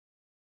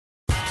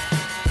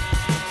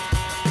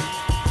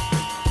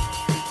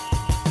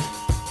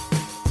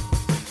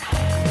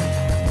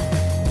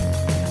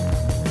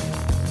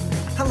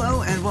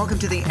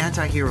Welcome to the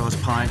Anti-Heroes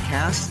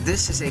podcast.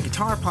 This is a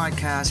guitar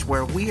podcast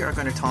where we are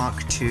going to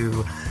talk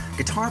to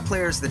guitar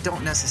players that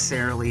don't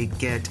necessarily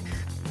get,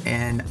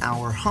 in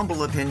our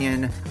humble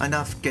opinion,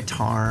 enough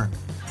guitar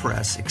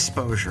press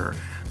exposure.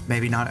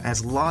 Maybe not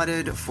as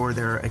lauded for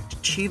their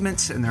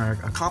achievements and their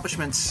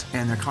accomplishments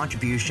and their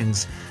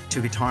contributions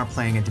to guitar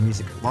playing and to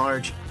music at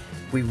large.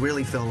 We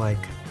really feel like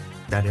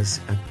that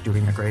is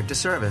doing a grave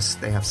disservice.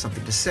 They have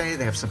something to say,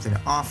 they have something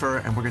to offer,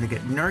 and we're going to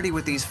get nerdy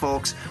with these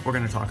folks. We're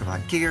going to talk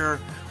about gear,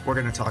 we're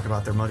going to talk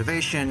about their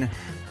motivation,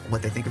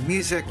 what they think of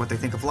music, what they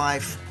think of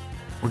life.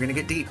 We're going to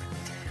get deep.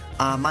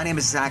 My name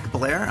is Zach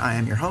Blair. I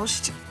am your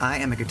host. I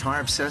am a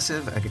guitar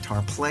obsessive, a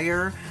guitar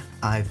player.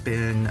 I've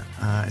been,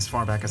 as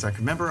far back as I can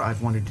remember,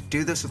 I've wanted to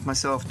do this with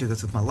myself, do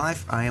this with my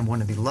life. I am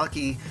one of the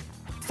lucky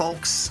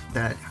folks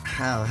that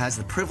has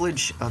the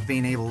privilege of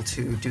being able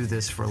to do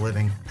this for a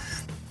living.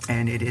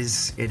 And it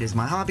is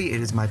my hobby, it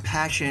is my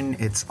passion,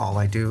 it's all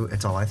I do,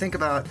 it's all I think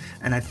about,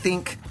 and I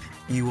think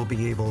you will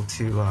be able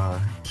to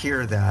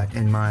hear that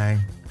in my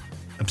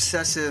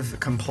obsessive,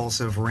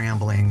 compulsive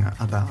rambling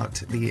about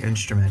the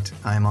instrument.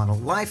 I'm on a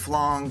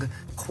lifelong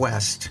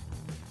quest,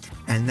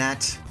 and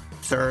that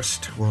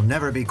thirst will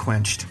never be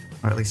quenched,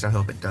 or at least I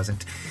hope it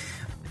doesn't.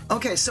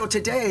 Okay, so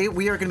today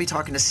we are going to be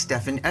talking to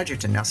Stephen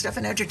Egerton. Now,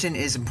 Stephen Egerton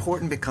is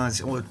important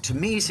because, well, to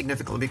me,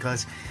 significantly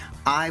because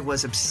I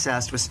was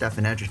obsessed with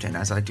Stephen Egerton,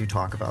 as I do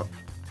talk about.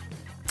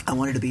 I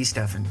wanted to be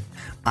Stephen.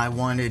 I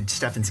wanted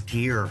Stephen's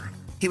gear.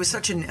 He was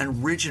such an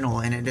original,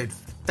 and it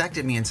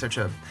affected me in such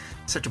a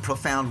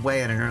profound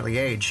way at an early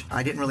age.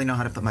 I didn't really know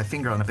how to put my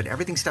finger on it, but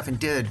everything Stephen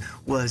did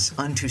was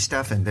unto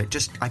Stephen. That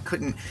just,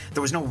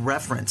 there was no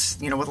reference.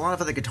 You know, with a lot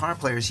of other guitar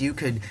players, you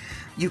could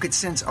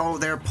sense, oh,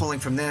 they're pulling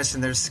from this,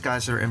 and there's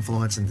guys that are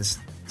influencing this,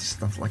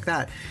 stuff like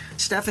that.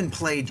 Stephen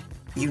played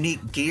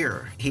unique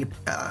gear. He,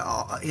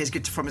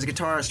 from his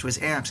guitars to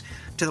his amps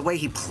to the way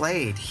he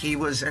played. He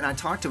was, and I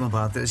talked to him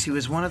about this, he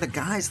was one of the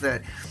guys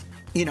that,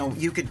 you know,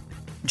 you could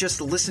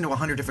just listen to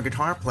 100 different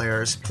guitar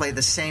players play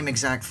the same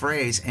exact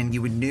phrase and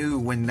you would knew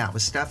when that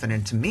was Stephen.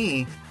 And to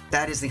me,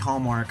 that is the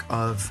hallmark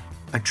of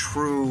a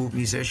true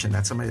musician.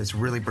 That's somebody that's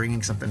really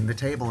bringing something to the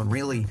table and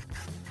really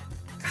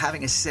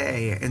having a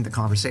say in the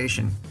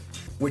conversation,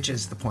 which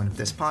is the point of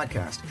this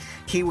podcast.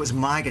 He was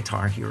my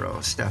guitar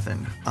hero,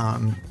 Stephen,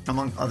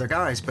 among other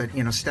guys, but,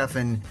 you know,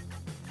 Stephen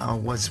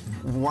was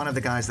one of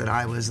the guys that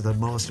I was the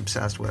most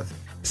obsessed with.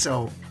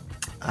 So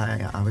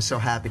I was so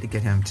happy to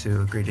get him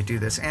to agree to do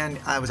this. And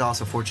I was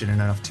also fortunate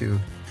enough to,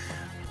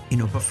 you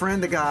know,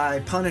 befriend the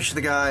guy, punish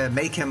the guy,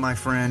 make him my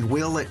friend,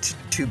 will it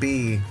to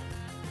be,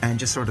 and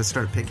just sort of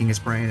start picking his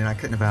brain. And I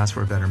couldn't have asked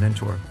for a better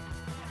mentor.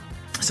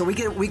 So we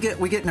get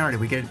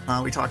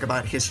nerdy. We talk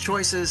about his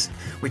choices.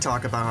 We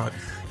talk about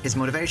his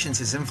motivations,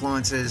 his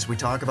influences. We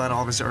talk about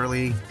all of his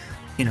early,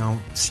 you know,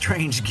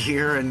 strange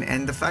gear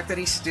and the fact that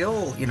he's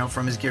still, you know,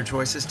 from his gear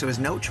choices to his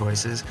note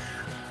choices,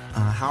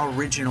 how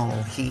original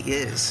he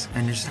is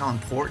and just how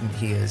important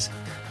he is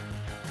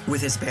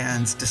with his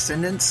band's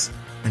descendants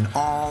and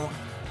all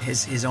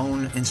his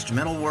own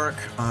instrumental work.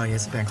 He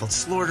has a band called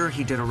Slaughter.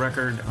 He did a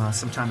record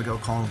some time ago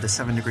called The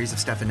 7 Degrees of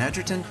Stephen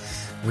Egerton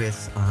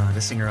with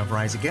the singer of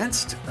Rise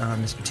Against,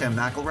 Mr. Tim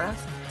McElrath.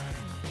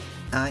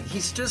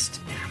 He's just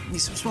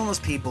one of those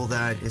people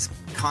that is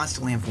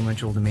constantly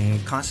influential to me,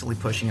 constantly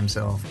pushing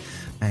himself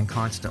and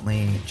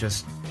constantly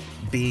just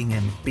being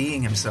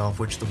himself,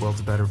 which the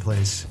world's a better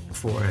place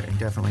for it, and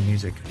definitely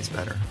music is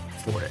better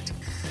for it.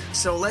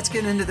 So let's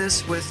get into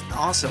this with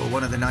also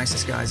one of the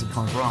nicest guys in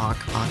punk rock.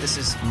 This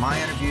is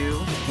my interview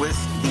with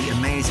the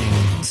amazing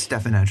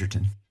Stephen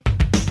Egerton.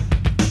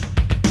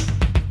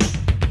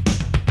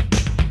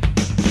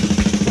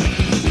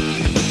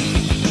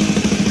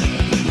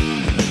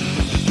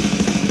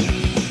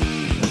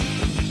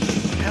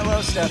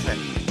 Hello, Stephen.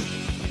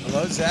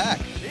 Hello, Zach.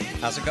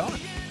 How's it going?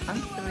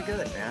 I'm doing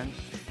good, man.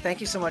 Thank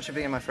you so much for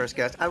being my first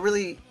guest. I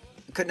really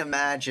couldn't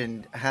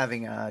imagine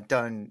having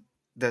done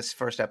this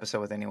first episode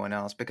with anyone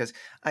else because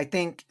I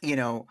think, you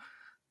know,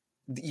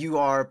 you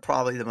are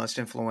probably the most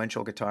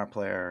influential guitar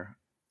player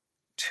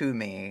to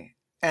me.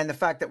 And the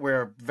fact that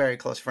we're very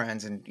close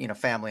friends and, you know,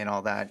 family and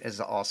all that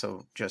is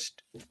also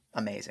just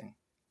amazing.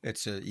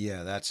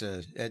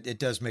 It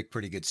does make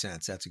pretty good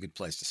sense. That's a good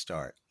place to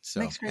start. So,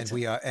 Makes great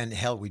sense. and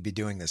hell, we'd be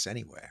doing this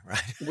anyway,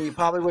 right? We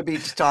probably would be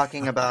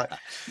talking about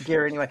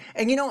gear anyway.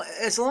 And, you know,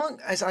 as far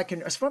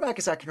back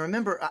as I can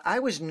remember, I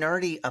was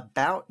nerdy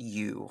about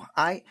you.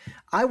 I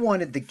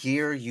wanted the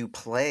gear you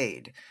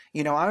played.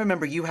 You know, I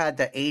remember you had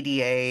the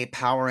ADA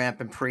power amp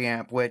and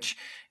preamp, which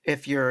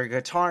if you're a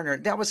guitar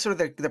nerd, that was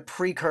sort of the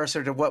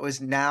precursor to what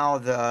was now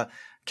the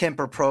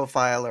Kemper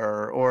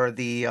Profiler or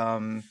the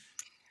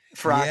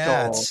Fractal.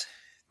 Yeah,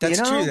 that's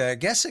you know? true. I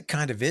guess it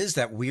kind of is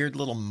that weird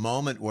little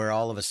moment where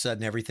all of a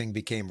sudden everything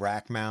became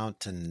rack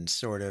mount and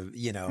sort of,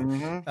 you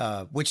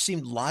know, which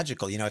seemed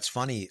logical. You know, it's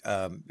funny.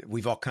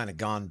 We've all kind of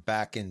gone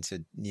back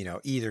into, you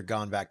know, either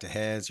gone back to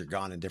heads or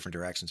gone in different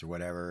directions or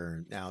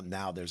whatever.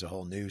 Now there's a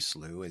whole new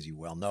slew, as you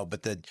well know.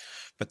 But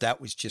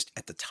that was just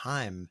at the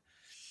time,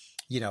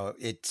 you know,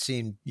 it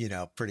seemed, you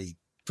know, pretty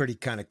pretty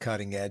kind of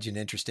cutting edge and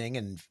interesting.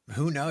 And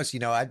who knows,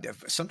 I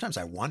sometimes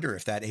I wonder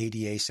if that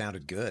ADA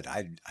sounded good.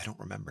 I don't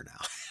remember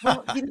now.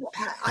 Well,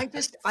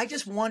 I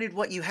just wanted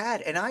what you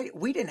had, and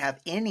we didn't have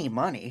any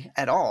money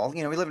at all.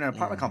 We lived in an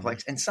apartment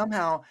complex, and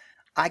somehow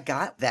I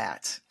got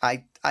that.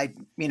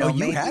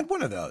 You had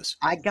one of those.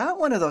 I got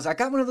one of those. I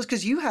got one of those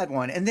because you had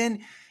one, and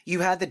then you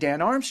had the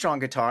Dan Armstrong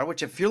guitar,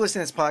 which if you're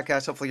listening to this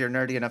podcast, hopefully you're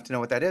nerdy enough to know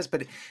what that is.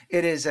 But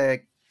it is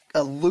a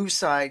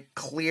lucite,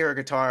 clear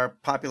guitar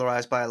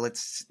popularized by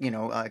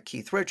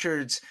Keith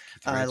Richards,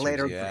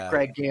 later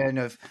Greg Ginn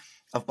of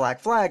Black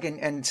Flag,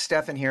 and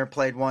Stephen here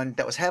played one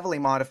that was heavily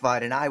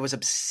modified, and I was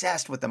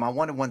obsessed with them. I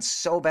wanted one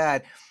so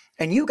bad.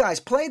 And you guys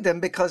played them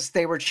because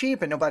they were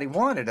cheap and nobody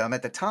wanted them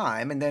at the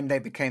time. And then they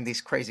became these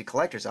crazy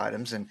collector's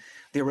items, and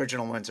the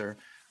original ones are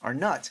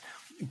nuts.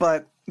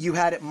 But you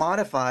had it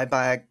modified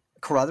by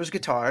Carruthers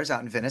Guitars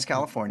out in Venice,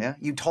 California.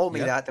 You told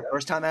me that the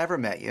first time I ever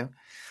met you.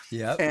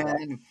 Yep.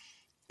 And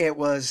it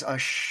was a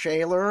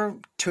Shaler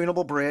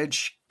tunable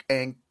bridge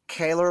and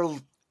Kaler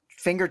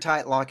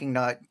finger-tight locking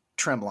nut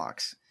trim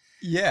locks.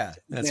 Yeah,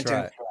 that's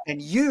right. And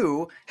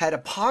you had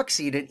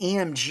epoxied an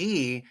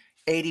EMG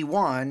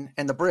 81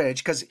 and the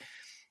bridge, because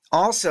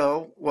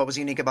also what was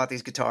unique about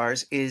these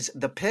guitars is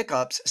the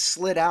pickups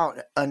slid out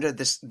under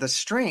the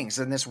strings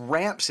in this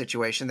ramp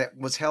situation that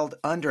was held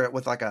under it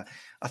with like a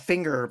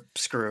finger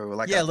screw,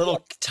 like a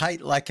little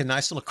tight, like a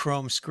nice little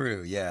chrome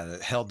screw,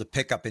 that held the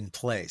pickup in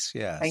place.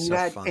 And you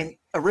had funny. And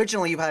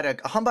originally you had a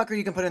humbucker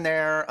you can put in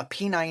there, a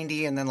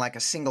P90, and then like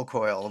a single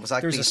coil. It was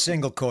like there's a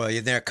single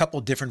coil. There are a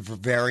couple different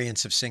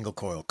variants of single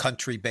coil,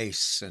 country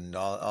bass, and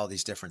all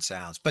these different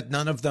sounds, but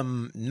none of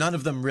them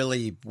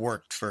really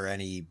worked for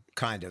any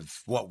kind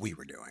of what we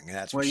were doing.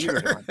 That's what you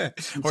were doing.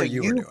 Or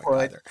you were doing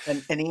either.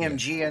 An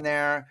EMG in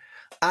there.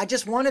 I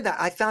just wanted that.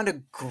 I found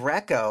a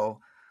Greco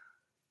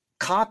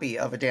copy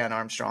of a Dan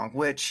Armstrong,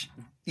 which,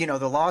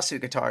 the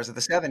lawsuit guitars of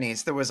the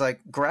 70s, there was like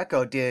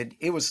Greco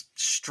it was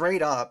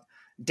straight up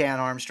Dan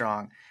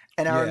Armstrong.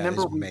 And I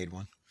remember we made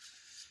one.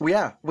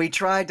 We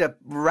tried to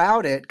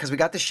route it because we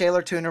got the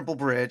Shaler tunable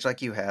bridge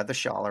like you had, the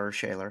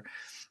Shaler.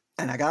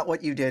 And I got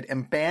what you did.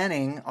 And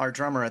Banning, our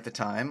drummer at the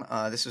time,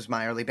 this was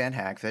my early band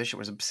Hagfish. It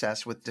was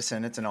obsessed with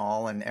Descendants and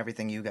all and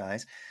everything you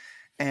guys.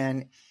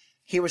 And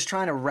he was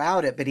trying to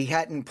route it, but he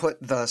hadn't put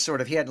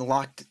he hadn't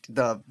locked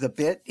the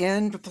bit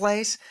into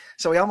place.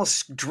 So he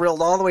almost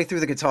drilled all the way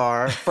through the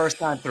guitar first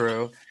time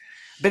through.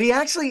 But he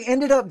actually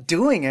ended up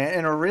doing it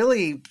in a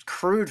really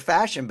crude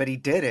fashion, but he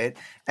did it,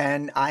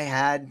 and I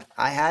had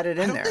it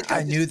in there.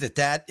 I knew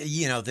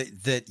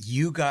that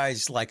you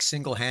guys like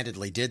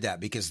single-handedly did that,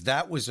 because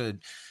that was a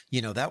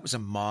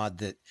mod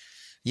that,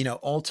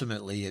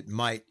 ultimately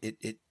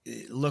it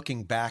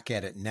looking back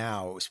at it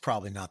now, it was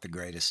probably not the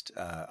greatest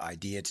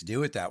idea to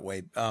do it that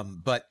way.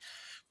 But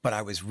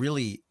I was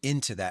really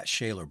into that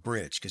Shaler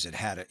bridge because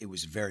it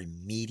was very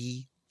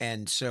meaty.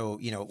 And so,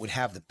 it would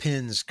have the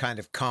pins kind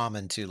of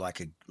common to like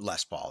a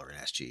Les Paul or an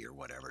SG or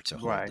whatever to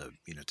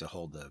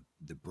hold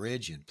the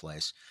bridge in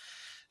place.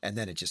 And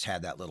then it just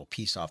had that little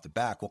piece off the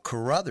back. Well,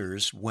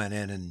 Carruthers went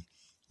in and,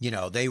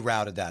 they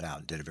routed that out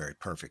and did a very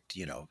perfect,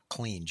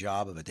 clean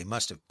job of it. They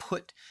must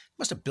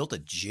have built a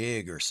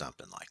jig or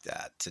something like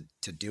that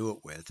to do it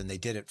with. And they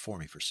did it for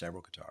me for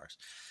several guitars.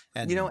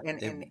 And,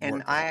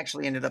 and I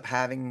actually ended up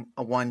having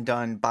a one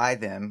done by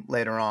them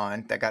later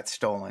on that got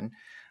stolen.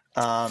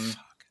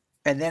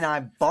 And then I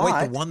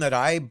bought the one that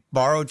I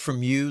borrowed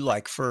from you,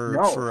 like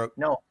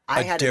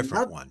I had a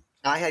different one.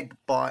 I had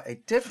bought a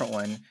different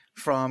one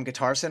from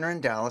Guitar Center in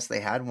Dallas. They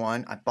had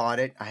one. I bought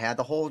it. I had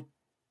the whole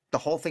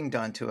thing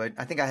done to it.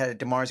 I think I had a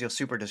DiMarzio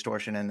Super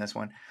Distortion in this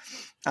one.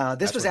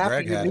 This was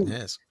after you knew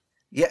me.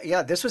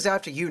 Yeah. This was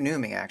after you knew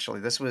me.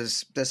 Actually, this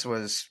was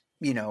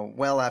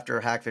well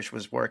after Hagfish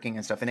was working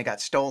and stuff, and it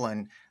got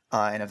stolen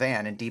in a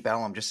van in Deep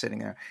Ellum, just sitting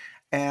there,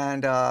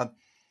 and.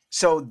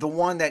 So the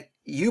one that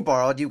you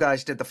borrowed, you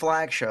guys did the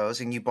flag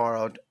shows, and you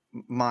borrowed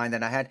mine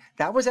that I had.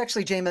 That was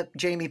actually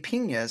Jamie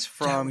Pina's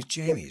from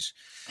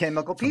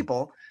Chemical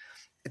People.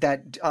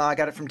 That I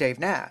got it from Dave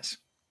Naz.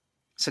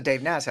 So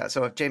Dave Naz has.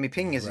 So if Jamie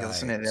Pina is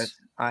listening to this,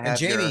 I have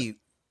Jamie.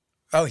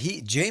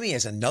 Jamie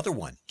has another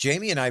one.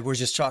 Jamie and I were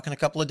just talking a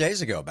couple of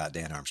days ago about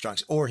Dan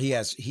Armstrong's, or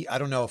I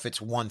don't know if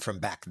it's one from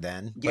back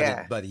then,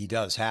 but he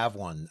does have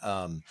one.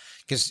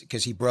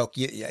 Cause he broke,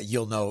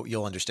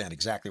 you'll understand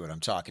exactly what I'm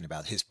talking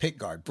about. His pick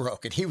guard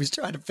broke, and he was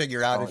trying to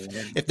figure out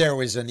if there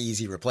was an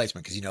easy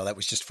replacement. Cause that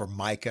was just for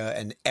mica,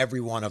 and every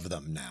one of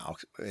them now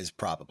is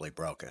probably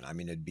broken. I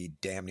mean, it'd be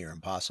damn near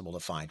impossible to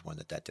find one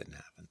that didn't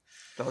happen.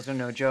 Those are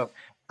no joke.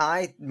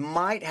 I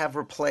might have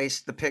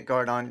replaced the pick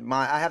guard on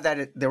I have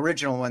the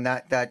original one,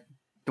 the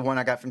one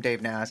I got from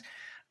Dave Naz.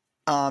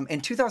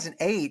 In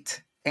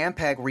 2008,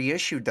 Ampeg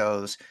reissued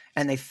those,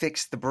 and they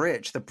fixed the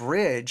bridge. The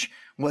bridge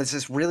was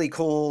this really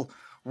cool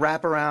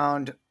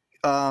wraparound,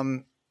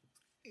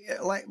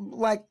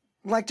 like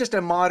like just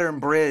a modern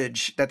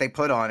bridge that they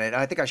put on it.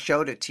 I think I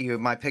showed it to you.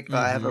 My pick,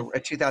 I have a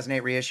 2008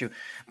 reissue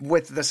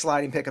with the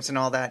sliding pickups and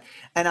all that.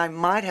 And I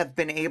might have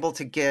been able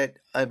to get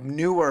a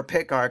newer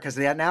pickguard because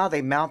now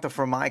they mount the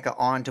Formica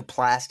onto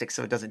plastic,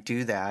 so it doesn't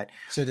do that.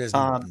 So it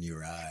doesn't.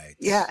 You're right.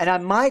 Yeah, and I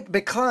might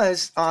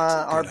because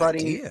our buddy.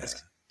 Idea.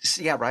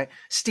 Yeah, right.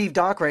 Steve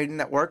Dockraden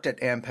that worked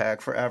at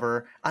Ampeg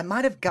forever. I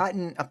might have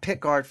gotten a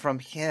pickguard from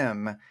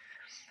him.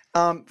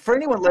 For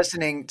anyone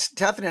listening,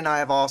 Stephen and I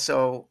have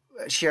also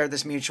shared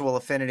this mutual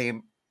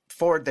affinity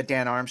for the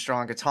Dan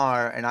Armstrong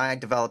guitar, and I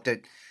developed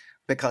it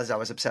because I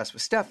was obsessed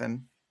with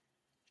Stephen.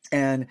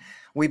 And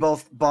we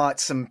both bought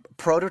some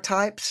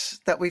prototypes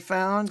that we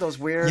found. Those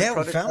weird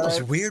prototypes. We found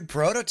those weird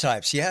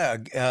prototypes.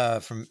 Yeah,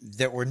 from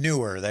that were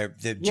newer.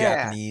 They're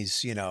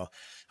Japanese. You know,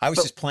 I was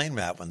just playing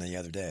that one the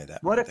other day.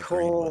 What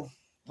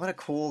a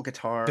cool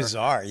guitar.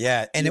 Bizarre,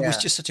 yeah, and it was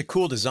just such a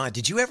cool design.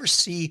 Did you ever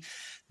see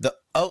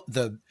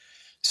the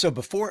So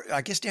before,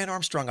 I guess Dan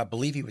Armstrong, I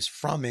believe he was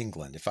from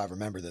England, if I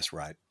remember this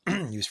right.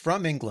 He was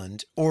from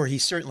England, or he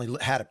certainly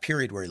had a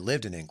period where he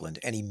lived in England,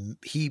 and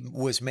he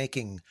was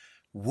making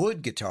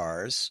wood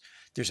guitars.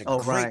 There's a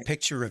great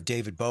picture of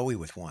David Bowie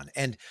with one.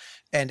 And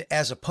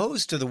as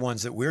opposed to the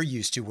ones that we're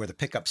used to where the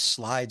pickup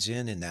slides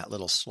in that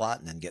little slot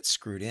and then gets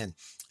screwed in,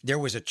 there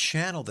was a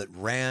channel that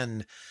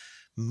ran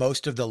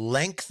most of the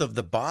length of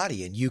the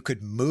body, and you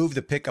could move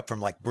the pickup from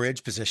like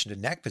bridge position to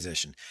neck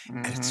position.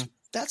 And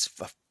that's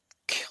a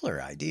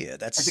killer idea.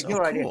 That's so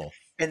cool. Idea.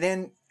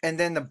 And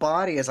then the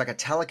body is like a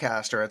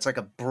Telecaster. It's like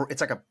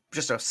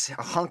just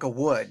a hunk of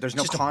wood. There's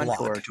no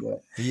contour to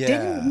it.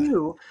 Yeah.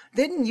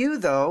 Didn't you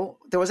though?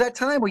 There was that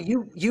time where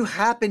you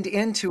happened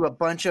into a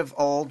bunch of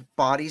old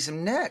bodies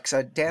and necks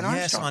at Dan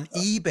Armstrong. Yes,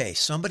 on eBay.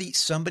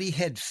 Somebody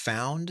had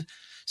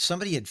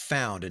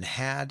found and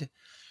had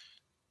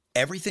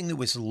everything that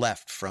was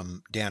left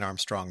from Dan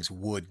Armstrong's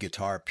wood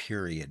guitar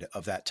period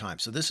of that time.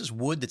 So this is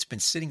wood that's been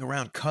sitting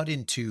around cut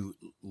into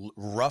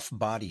rough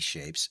body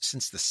shapes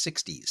since the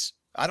 60s.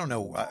 I don't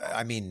know.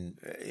 I mean,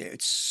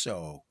 it's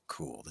so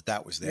cool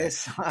that was there.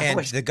 Yes,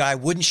 the guy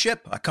wouldn't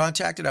ship. I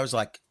contacted. I was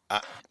like,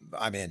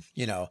 I'm in.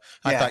 You know,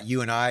 I thought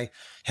you and I,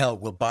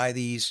 we'll buy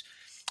these.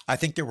 I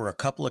think there were a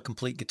couple of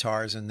complete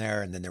guitars in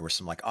there, and then there were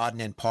some like odd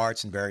and end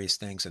parts and various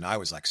things. And I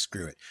was like,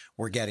 screw it.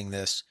 We're getting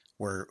this.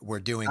 We're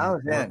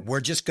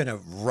just going to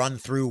run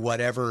through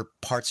whatever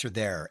parts are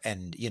there.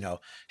 And, you know,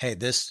 hey,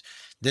 this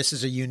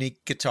is a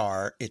unique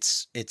guitar.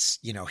 It's,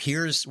 you know,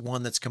 here's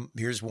one that's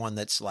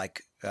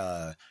like,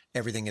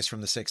 everything is from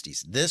the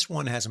 60s. This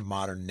one has a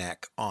modern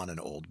neck on an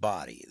old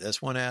body.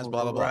 This one has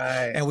blah, blah, blah.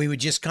 Right. And we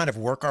would just kind of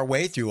work our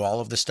way through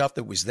all of the stuff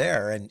that was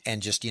there.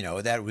 And just, you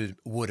know, that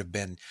would have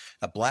been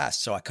a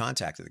blast. So I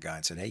contacted the guy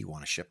and said, hey, you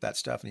want to ship that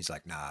stuff? And he's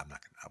like, nah, I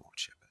won't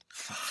ship it.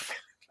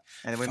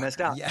 And we missed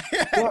out. Yeah,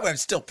 well, I'm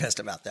still pissed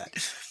about that.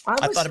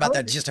 I thought about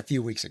that just a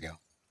few weeks ago.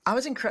 I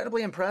was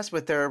incredibly impressed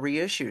with their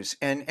reissues.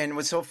 And it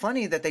was so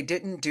funny that they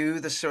didn't do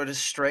the sort of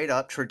straight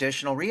up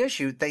traditional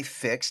reissue. They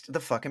fixed the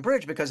fucking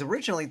bridge because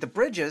originally the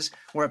bridges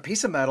were a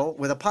piece of metal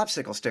with a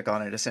popsicle stick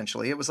on it,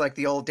 essentially. It was like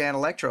the old Dan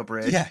Electro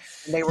bridge. Yeah.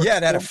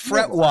 It had a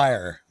fret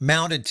wire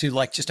mounted to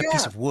like just a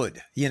piece of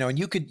wood, you know, and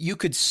you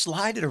could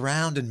slide it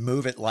around and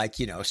move it like,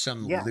 you know,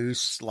 some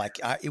loose, like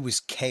it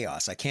was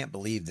chaos. I can't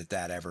believe that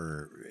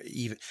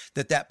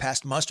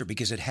passed muster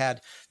because it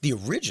had the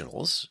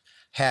originals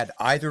had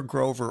either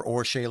Grover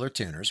or Shaler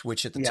tuners,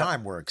 which at the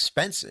time were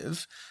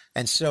expensive.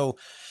 And so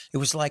it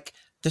was like,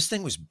 this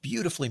thing was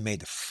beautifully made.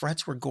 The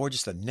frets were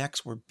gorgeous. The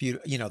necks were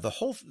beautiful. You know,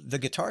 the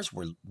guitars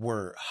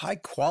were high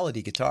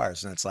quality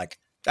guitars. And it's like,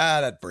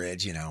 that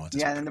bridge, you know.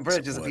 And the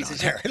bridge is a piece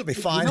of shit. It'll be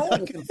fine. You know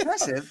what's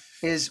impressive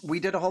is we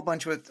did a whole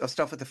bunch of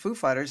stuff with the Foo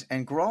Fighters,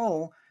 and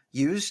Grohl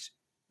used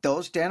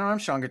those Dan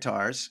Armstrong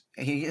guitars.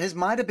 His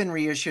might have been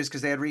reissues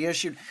because they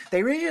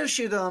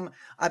reissued them,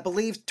 I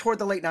believe, toward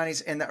the late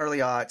 90s and the early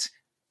aughts.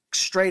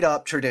 Straight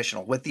up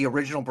traditional with the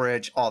original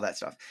bridge, all that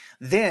stuff.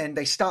 Then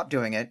they stopped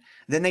doing it.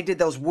 Then they did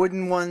those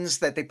wooden ones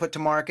that they put to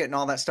market and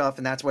all that stuff.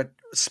 And that's what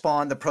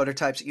spawned the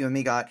prototypes that you and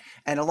me got.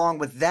 And along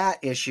with that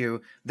issue,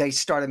 they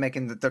started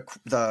making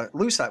the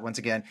Lucite ones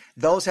again.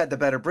 Those had the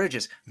better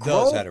bridges.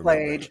 Grohl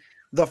played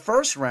the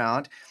first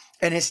round,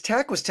 and his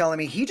tech was telling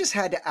me he just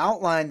had to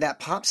outline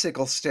that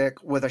popsicle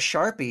stick with a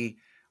Sharpie.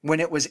 When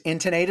it was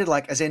intonated,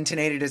 like as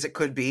intonated as it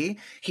could be,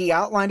 he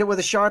outlined it with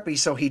a Sharpie.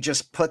 So he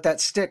just put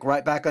that stick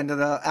right back under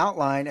the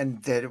outline,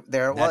 and there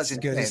it was. That's as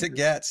good as it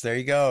gets. There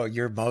you go.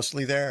 You're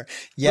mostly there.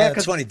 Yeah,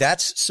 it's funny.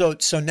 That's so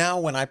now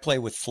when I play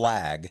with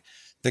Flag,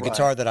 the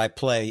guitar that I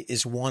play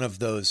is one of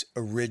those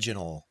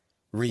original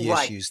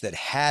reissues that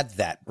had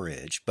that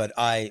bridge. But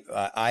I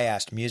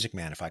asked Music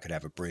Man if I could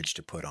have a bridge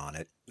to put on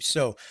it.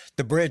 So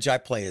the bridge I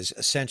play is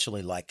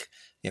essentially like,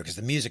 you know, because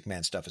the Music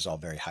Man stuff is all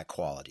very high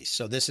quality.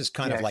 So this is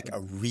kind of like a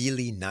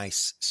really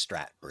nice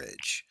Strat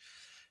bridge.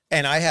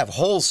 And I have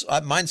holes.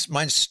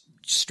 Mine's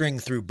string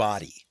through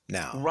body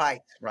now.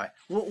 Right.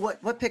 Well,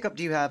 what pickup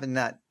do you have in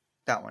that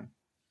one?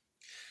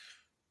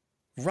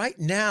 Right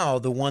now,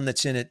 the one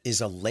that's in it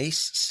is a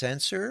lace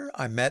sensor.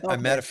 I met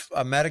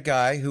a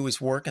guy who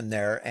was working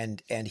there,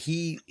 and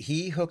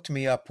he hooked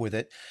me up with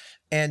it.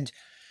 And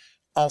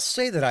I'll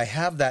say that I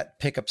have that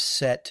pickup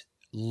set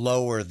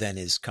lower than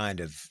is kind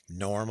of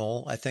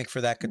normal, I think, for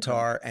that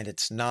guitar, and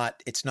it's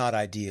not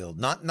ideal.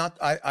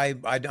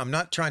 I'm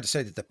not trying to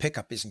say that the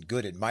pickup isn't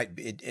good. It might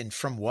be, and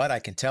from what I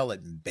can tell,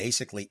 it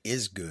basically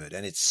is good,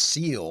 and it's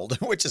sealed,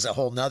 which is a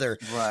whole nother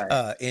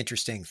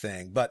interesting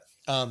thing. But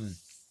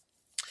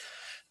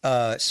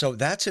so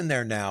that's in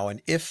there now, and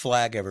if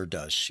Flag ever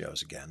does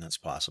shows again, that's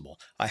possible.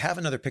 I have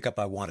another pickup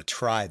I want to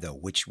try though,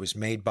 which was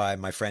made by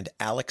my friend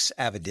Alex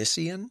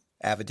Avidissian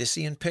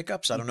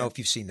pickups. I don't know if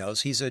you've seen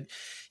those. He's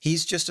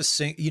just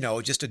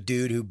just a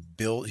dude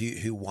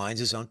who winds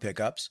his own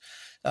pickups.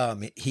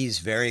 He's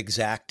very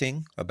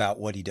exacting about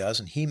what he does,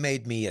 and he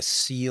made me a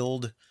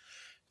sealed.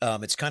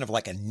 It's kind of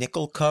like a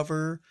nickel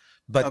cover,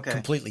 but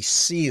completely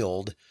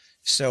sealed,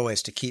 so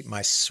as to keep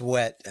my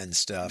sweat and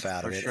stuff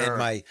out of it. Sure.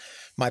 And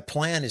my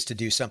plan is to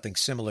do something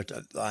similar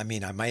to. I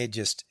mean, I might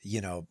just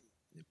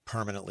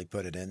permanently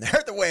put it in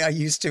there the way I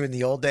used to in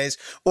the old days,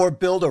 or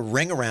build a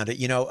ring around it.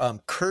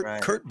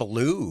 Kurt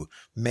Ballou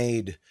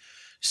made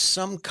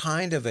some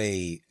kind of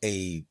a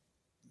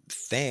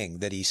thing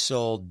that he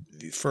sold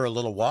for a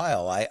little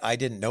while. I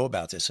didn't know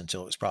about this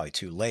until it was probably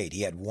too late.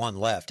 He had one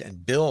left,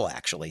 and Bill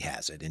actually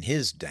has it in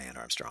his Dan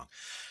Armstrong.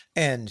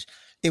 And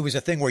it was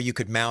a thing where you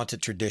could mount a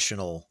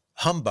traditional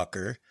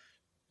humbucker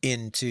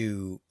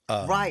into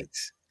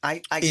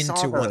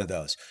into one of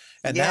those.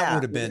 And that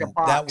would have been,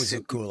 that was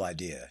a cool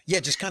idea. Yeah,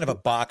 just kind of a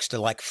box to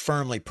like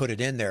firmly put it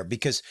in there,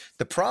 because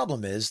the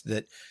problem is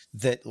that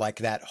like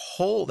that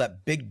hole,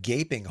 that big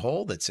gaping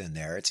hole that's in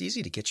there, it's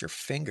easy to get your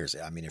fingers.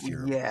 I mean, if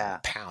you're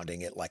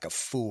pounding it like a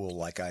fool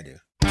like I do.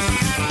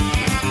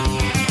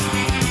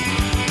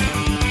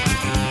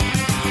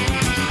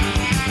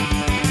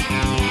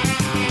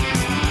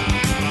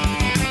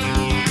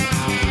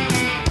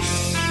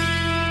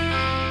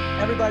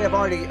 Everybody,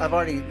 I've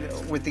already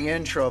with the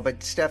intro,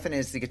 but Stephen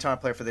is the guitar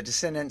player for the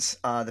Descendants,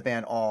 the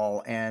band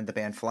All, and the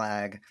band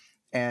Flag,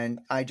 and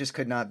I just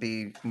could not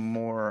be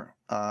more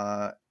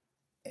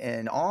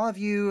in awe of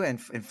you and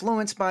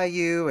influenced by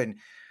you, and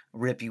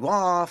rip you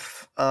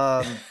off.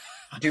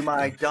 Do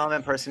my dumb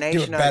impersonation.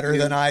 Do it better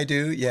than I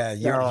do. Yeah,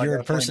 your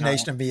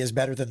impersonation of me is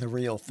better than the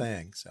real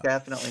thing. So.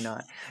 Definitely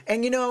not.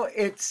 And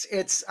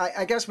it's.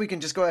 I guess we can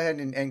just go ahead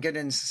and get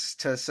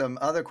into some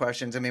other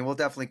questions. I mean, we'll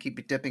definitely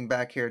keep dipping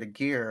back here to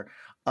gear.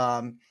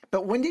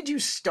 But when did you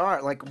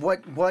start? Like,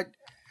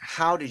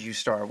 how did you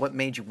start? What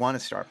made you want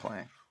to start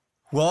playing?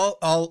 Well,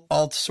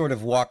 I'll sort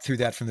of walk through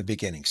that from the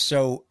beginning.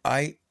 So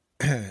my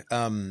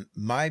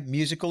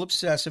musical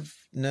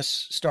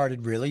obsessiveness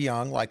started really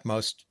young, like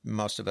most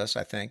of us,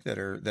 I think, that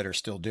are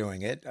still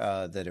doing it,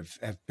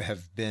 that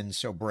have been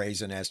so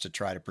brazen as to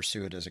try to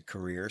pursue it as a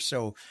career.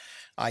 So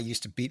I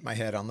used to beat my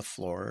head on the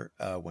floor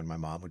when my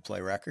mom would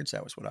play records.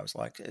 That was what I was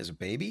like as a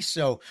baby.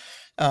 So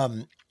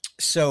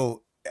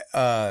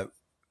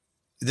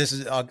this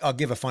is, I'll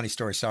give a funny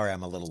story. Sorry,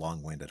 I'm a little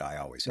long-winded. I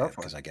always am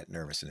because I get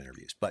nervous in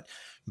interviews. But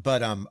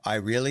I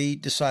really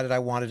decided I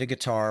wanted a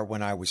guitar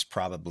when I was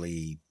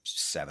probably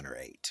 7 or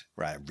 8.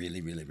 Right, I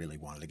really, really, really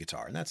wanted a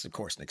guitar, and that's of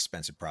course an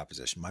expensive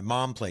proposition. My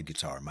mom played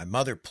guitar. My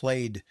mother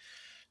played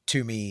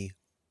to me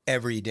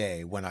every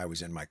day when I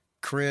was in my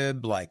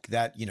crib, like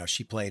that.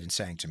 She played and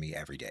sang to me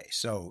every day.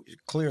 So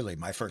clearly,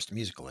 my first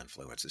musical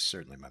influence is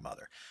certainly my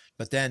mother.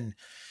 But then.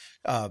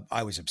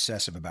 I was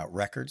obsessive about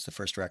records. The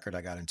first record I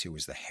got into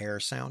was the Hair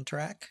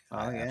soundtrack.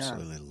 I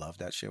absolutely loved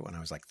that shit when I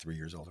was like 3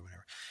 years old or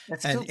whatever.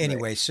 That's and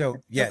anyway, so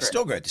yeah, it's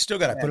still good. It's still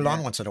good. I put it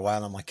on once in a while.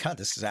 And I'm like, God,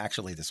 this is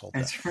actually this whole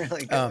thing. It's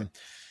really good.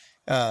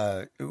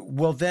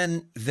 Well,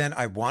 then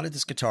I wanted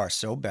this guitar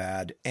so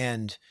bad.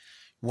 And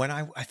when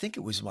I think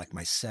it was like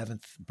my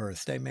 7th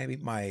birthday, maybe,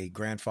 my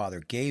grandfather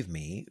gave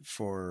me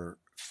for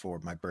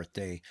my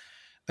birthday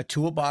a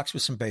toolbox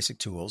with some basic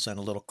tools and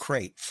a little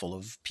crate full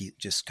of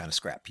just kind of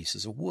scrap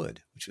pieces of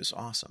wood, which was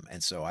awesome.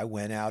 And so I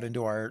went out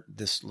into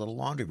this little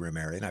laundry room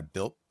area and I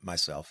built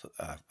myself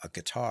a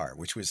guitar,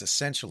 which was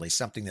essentially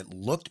something that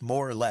looked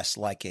more or less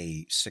like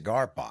a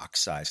cigar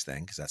box size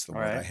thing, because that's the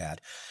word I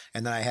had.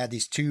 And then I had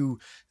these 2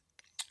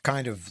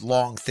 kind of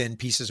long, thin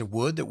pieces of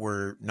wood that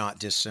were not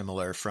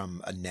dissimilar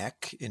from a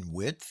neck in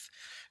width.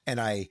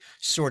 And I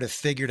sort of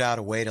figured out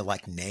a way to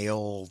like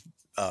nail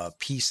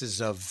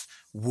pieces of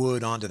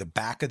wood onto the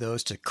back of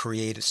those to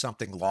create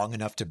something long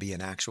enough to be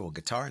an actual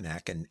guitar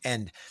neck.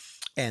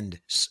 And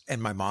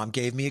my mom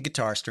gave me a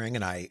guitar string,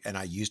 and I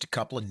used a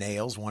couple of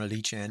nails, one at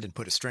each end, and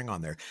put a string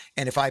on there.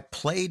 And if I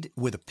played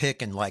with a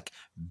pick and like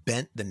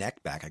bent the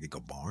neck back, I could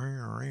go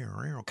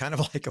kind of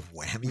like a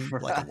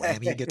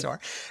whammy guitar.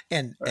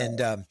 And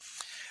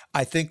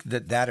I think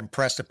that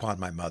impressed upon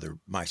my mother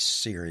my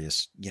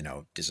serious,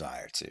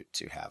 desire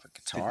to have a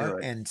guitar.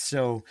 And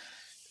so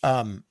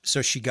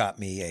she got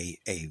me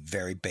a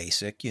very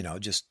basic,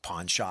 just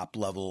pawn shop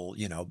level,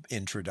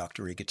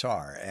 introductory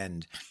guitar.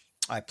 And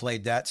I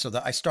played that. So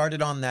that I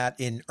started on that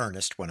in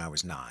earnest when I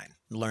was 9,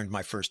 learned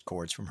my first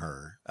chords from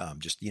her.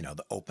 Just,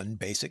 the open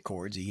basic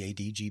chords, E, A,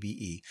 D, G, B,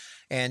 E.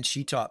 And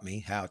she taught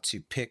me how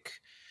to pick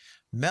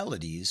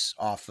melodies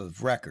off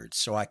of records.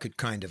 So I could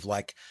kind of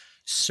like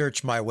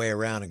search my way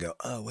around and go,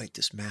 oh wait,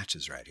 this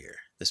matches right here.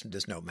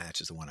 This note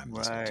matches the one I'm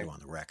listening to on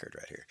the record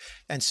right here.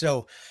 And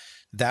so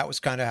that was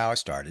kind of how I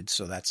started.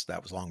 So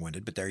that was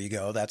long-winded, but there you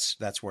go.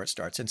 That's where it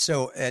starts. And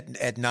so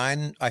at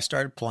 9, I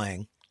started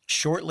playing.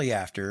 Shortly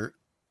after,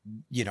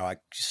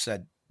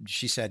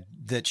 she said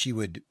that she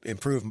would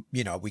improve,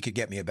 we could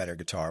get me a better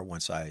guitar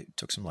once I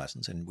took some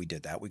lessons, and we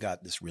did that. We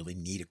got this really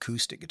neat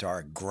acoustic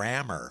guitar,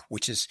 Grammar,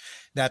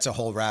 that's a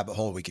whole rabbit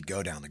hole we could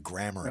go down, the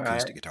Grammar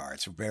acoustic guitar.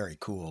 It's a very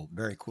cool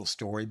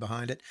story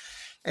behind it.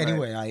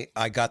 Anyway,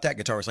 I got that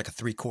guitar. It was like a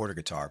 3/4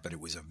 guitar, but it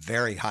was a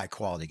very high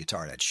quality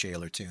guitar. It had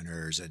Shaler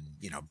tuners and,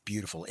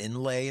 beautiful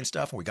inlay and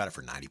stuff. And we got it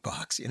for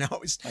 $90,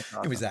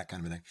 it was that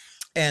kind of a thing.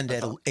 And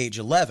at age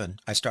 11,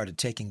 I started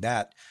taking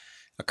that.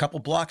 A couple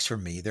blocks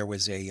from me, there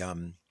was a,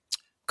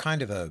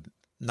 kind of a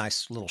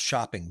nice little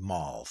shopping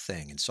mall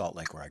thing in Salt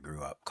Lake where I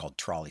grew up called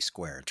Trolley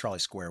Square. Trolley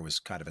Square was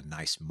kind of a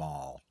nice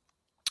mall.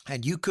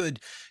 And you could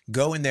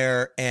go in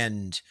there,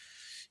 and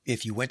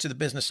if you went to the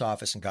business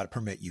office and got a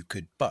permit, you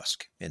could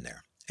busk in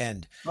there.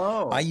 And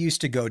I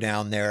used to go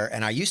down there,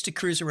 and I used to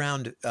cruise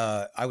around.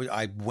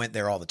 I went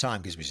there all the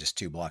time because it was just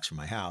 2 blocks from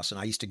my house. And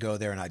I used to go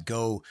there, and I'd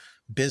go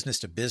business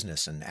to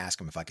business and ask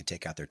them if I could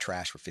take out their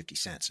trash for 50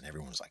 cents. And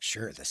everyone was like,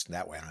 sure,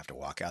 that way I don't have to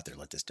walk out there and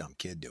let this dumb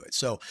kid do it.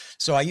 So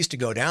I used to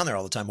go down there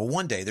all the time. Well,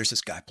 one day there's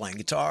this guy playing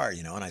guitar,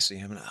 and I see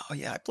him, and oh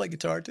yeah, I play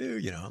guitar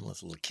too, I'm a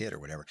little kid or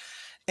whatever.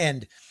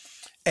 And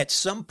at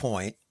some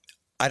point,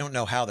 I don't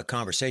know how the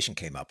conversation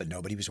came up, but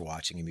nobody was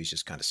watching him. He was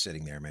just kind of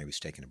sitting there. Maybe he was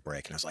taking a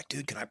break. And I was like,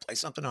 dude, can I play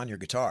something on your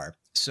guitar?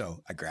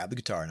 So I grabbed the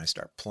guitar and I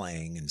start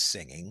playing and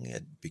singing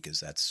because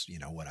that's,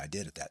 what I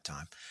did at that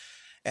time.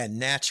 And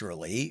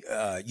naturally,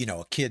 a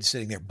kid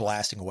sitting there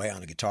blasting away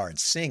on a guitar and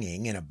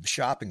singing in a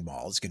shopping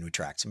mall is going to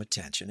attract some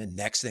attention. And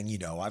next thing you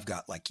know, I've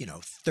got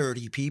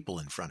 30 people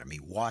in front of me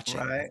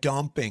watching,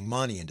 dumping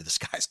money into this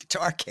guy's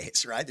guitar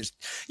case, right? There's,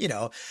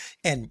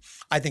 and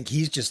I think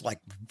he's just like,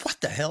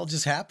 what the hell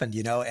just happened,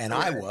 And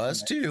I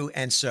was too.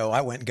 And so I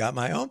went and got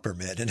my own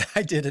permit, and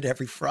I did it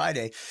every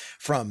Friday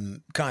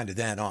from kind of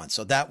then on.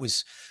 So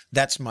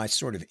that's my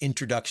sort of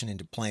introduction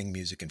into playing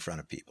music in front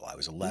of people. I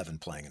was 11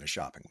 playing in a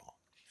shopping mall.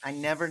 I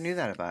never knew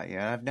that about you.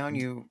 I've known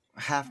you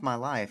half my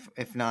life,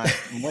 if not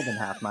more than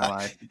half my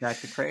life. It's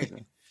actually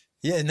crazy.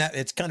 Yeah, and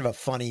it's kind of a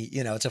funny,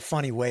 it's a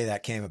funny way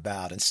that came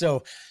about. And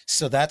so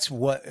that's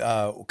what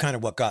kind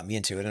of what got me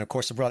into it. And of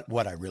course,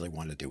 what I really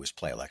wanted to do was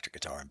play electric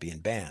guitar and be in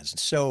bands. And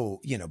so,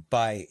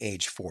 by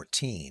age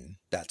 14,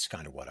 that's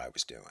kind of what I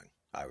was doing.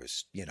 I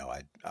was,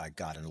 I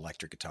got an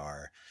electric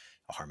guitar,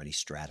 a Harmony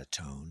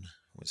Stratotone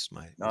was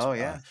my.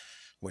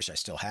 Wish I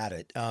still had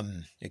it.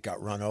 It got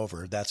run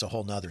over. That's a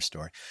whole nother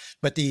story.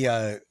 But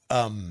so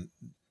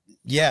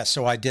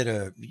I did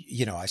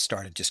I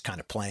started just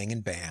kind of playing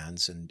in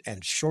bands,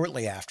 and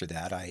shortly after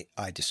that,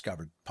 I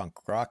discovered punk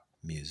rock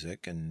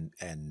music, and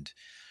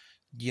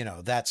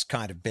that's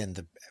kind of been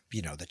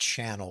the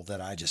channel that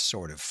I just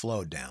sort of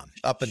flowed down.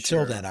 Up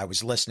until then, I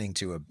was listening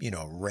to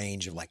a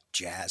range of like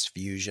jazz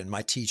fusion.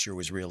 My teacher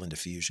was real into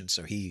fusion,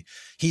 so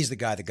he's the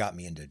guy that got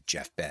me into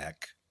Jeff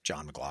Beck,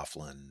 John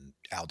McLaughlin,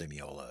 Al Di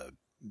Meola,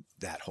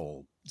 that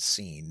whole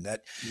scene.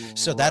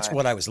 So that's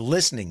what I was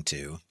listening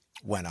to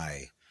when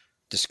I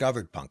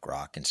discovered punk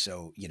rock. And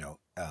so,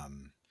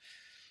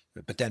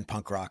 but then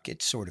punk rock,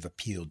 it sort of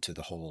appealed to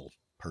the whole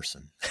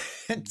person.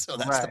 And so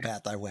that's the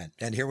path I went.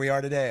 And here we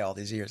are today, all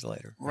these years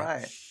later.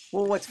 Right.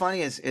 Well, what's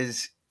funny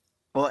is,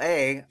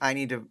 I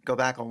need to go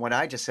back on what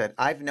I just said.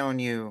 I've known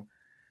you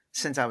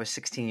since I was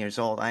 16 years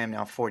old. I am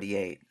now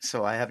 48.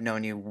 So I have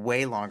known you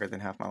way longer than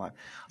half my life.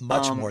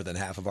 Much more than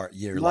half of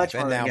your life.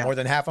 And now more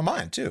than half of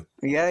mine too.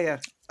 Yeah.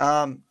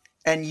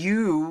 And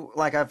you,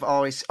 like I've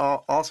always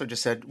also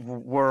just said,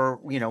 were,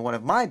 one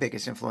of my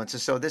biggest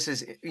influences. So this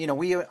is,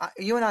 you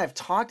and I have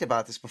talked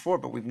about this before,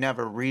 but we've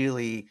never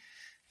really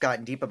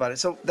gotten deep about it.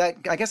 So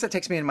I guess that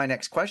takes me into my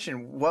next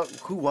question.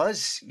 Who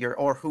is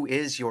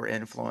your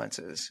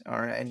influences?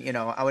 And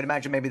I would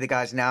imagine maybe the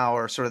guys now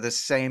are sort of the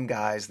same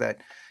guys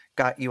that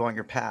got you on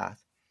your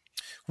path.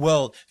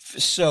 Well,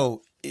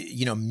 so,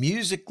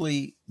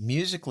 musically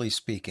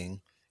speaking,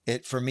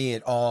 for me,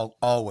 it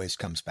always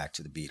comes back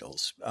to the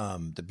Beatles.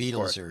 The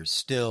Beatles are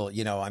still,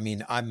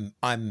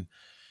 I'm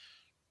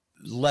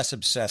less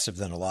obsessive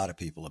than a lot of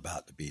people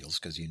about the Beatles,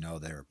 because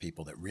there are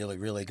people that really,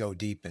 really go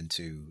deep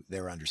into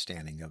their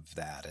understanding of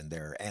that and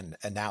their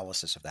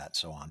analysis of that and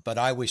so on. But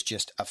I was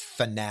just a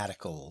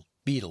fanatical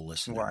Beatle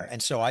listener. Right. And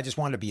so I just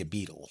wanted to be a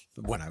Beatle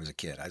when I was a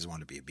kid. I just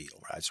wanted to be a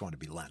Beatle. Right? I just wanted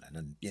to be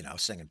Lennon and,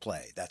 sing and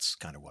play. That's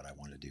kind of what I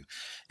wanted to do.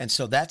 And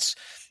so that's,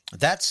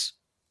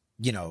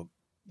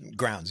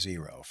 ground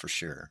zero for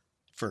sure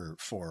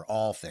for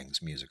all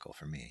things musical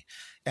for me.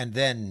 And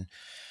then,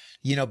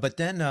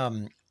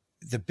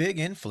 the big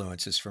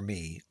influences for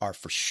me are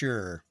for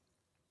sure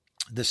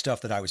the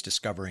stuff that I was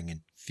discovering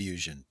in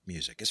fusion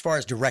music, as far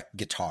as direct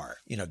guitar,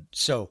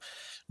 so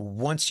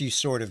once you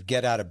sort of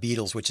get out of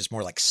Beatles, which is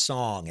more like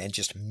song and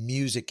just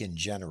music in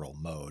general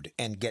mode,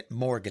 and get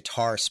more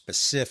guitar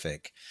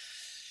specific,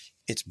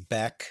 it's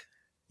Beck,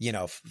 you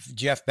know,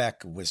 Jeff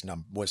Beck was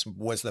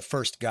the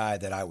first guy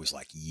that I was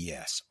like,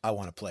 yes, I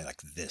want to play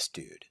like this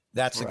dude.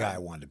 That's the guy I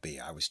wanted to be.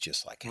 I was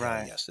just like,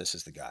 hell yes, this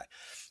is the guy.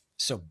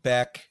 So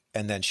Beck,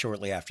 and then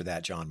shortly after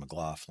that, John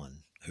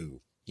McLaughlin,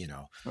 who, you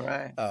know,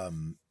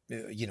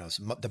 you know,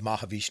 the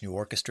Mahavishnu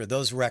Orchestra,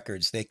 those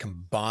records, they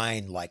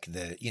combine like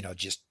the, you know,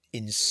 just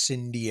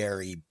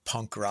incendiary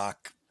punk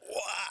rock,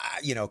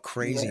 you know,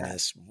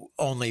 craziness,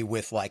 only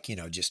with like, you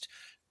know, just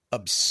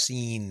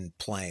obscene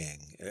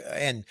playing.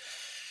 And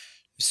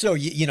so,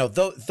 you know,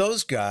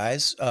 those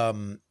guys,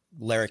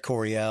 Larry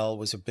Coryell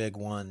was a big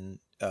one.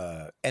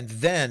 And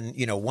then,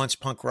 you know, once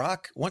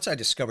I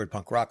discovered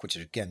punk rock, which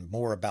is again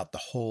more about the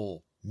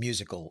whole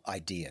musical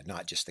idea,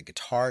 not just the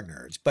guitar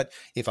nerds, but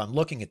if I'm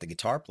looking at the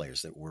guitar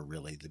players that were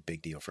really the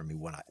big deal for me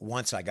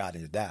once I got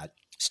into that,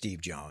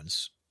 Steve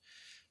Jones,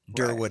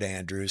 Durwood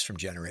Andrews from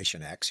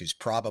Generation X, who's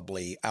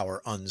probably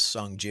our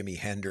unsung Jimi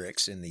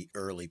Hendrix in the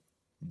early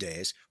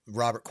days,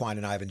 Robert Quine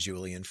and Ivan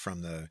Julian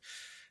from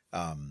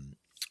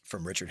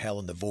Richard Hell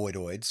and the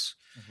Voidoids,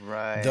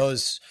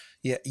 those,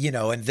 yeah, you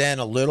know, and then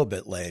a little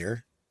bit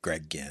later,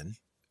 Greg Ginn.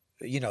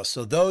 You know,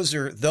 so those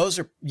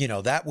are, you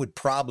know, that would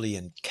probably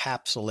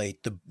encapsulate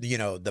the, you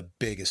know, the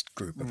biggest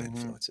group of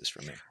influences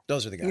for me.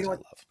 Those are the guys I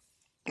love.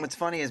 What's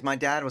funny is my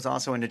dad was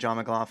also into John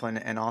McLaughlin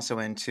and also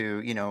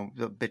into, you know,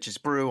 the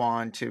Bitches Brew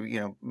on to, you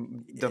know,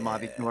 the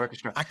Mahavishnu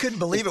Orchestra. I couldn't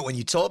believe it when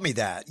you told me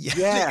that.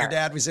 Yeah. Your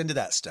dad was into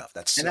that stuff.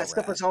 That's so and that rad.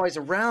 Stuff was always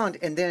around.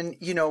 And then,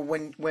 you know,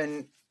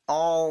 when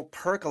All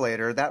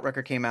Percolator, that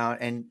record came out,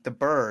 and the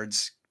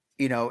Byrds,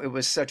 you know, it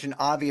was such an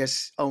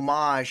obvious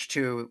homage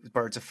to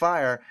Birds of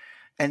Fire.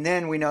 And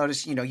then we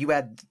noticed, you know, you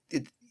had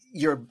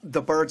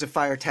the Birds of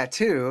Fire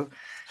tattoo.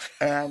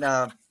 And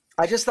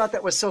I just thought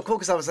that was so cool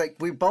because I was like,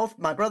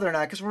 my brother and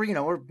I, because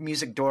we're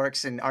music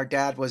dorks, and our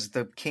dad was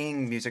the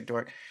king music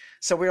dork.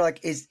 So we were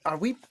like, are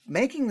we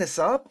making this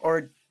up,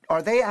 or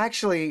are they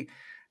actually?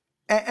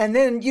 And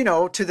then, you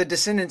know, to the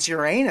Descendants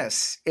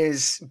Uranus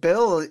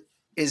Bill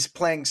is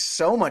playing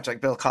so much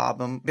like Billy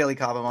Cobham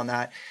on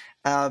that.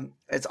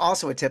 It's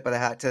also a tip of the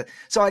hat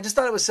so I just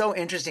thought it was so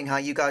interesting how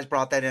you guys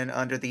brought that in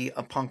under the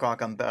punk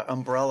rock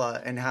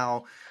umbrella, and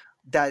how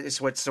that is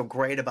what's so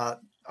great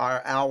about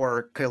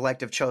our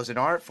collective chosen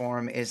art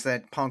form, is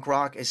that punk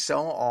rock is so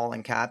all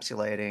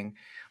encapsulating.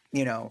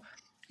 You know,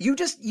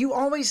 you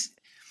always,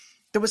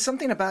 there was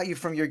something about you,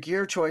 from your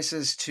gear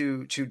choices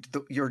to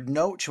your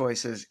note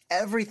choices.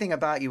 Everything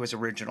about you was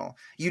original.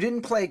 You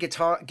didn't play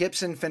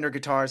Gibson Fender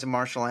guitars and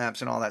Marshall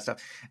amps and all that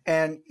stuff,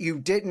 and you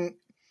didn't.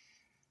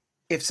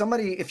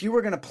 If you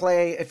were going to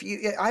play,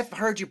 I've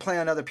heard you play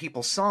on other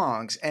people's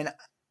songs, and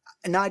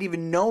not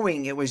even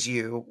knowing it was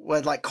you,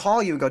 would like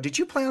call you and go, "Did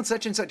you play on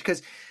such and such?"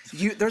 Because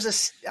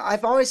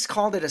I've always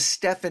called it a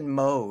Stephen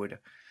mode.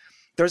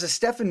 There's a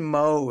Stephen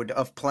mode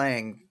of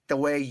playing the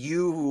way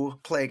you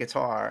play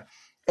guitar,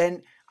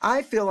 and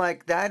I feel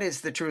like that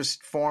is the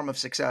truest form of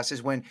success,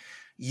 is when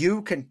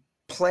you can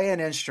play an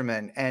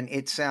instrument and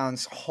it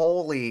sounds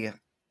wholly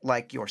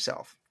like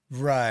yourself.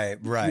 Right.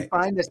 You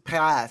find this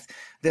path,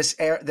 this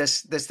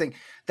thing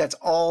that's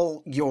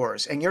all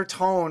yours, and your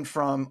tone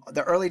from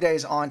the early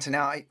days on to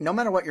now, no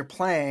matter what you're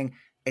playing,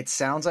 it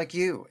sounds like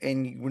you.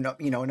 And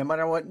you know, no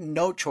matter what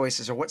note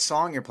choices or what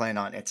song you're playing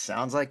on, it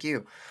sounds like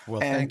you.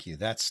 Well, thank you.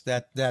 That's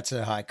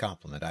a high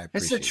compliment. I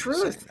appreciate it. It's the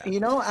truth. You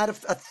know, out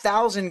of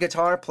 1,000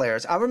 guitar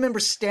players, I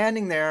remember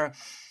standing there.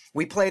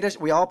 We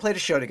all played a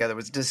show together. It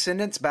was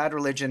Descendants, Bad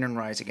Religion, and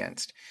Rise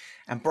Against.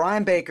 And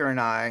Brian Baker and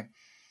I.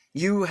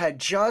 You had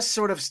just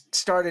sort of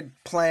started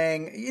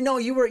playing, you know,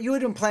 you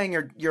had been playing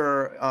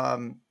your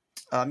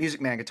Music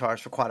Man guitars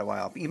for quite a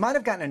while, but you might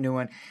have gotten a new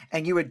one,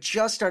 and you had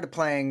just started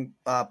playing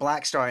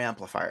Black Star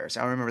amplifiers.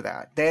 I remember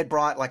that. They had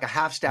brought like a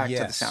half stack to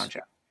the sound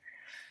check,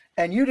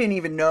 and you didn't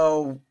even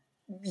know,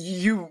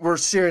 you were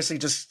seriously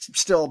just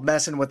still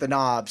messing with the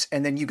knobs,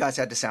 and then you guys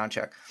had to sound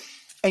check,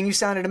 and you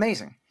sounded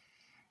amazing.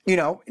 You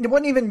know, it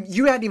wasn't even,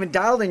 you hadn't even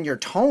dialed in your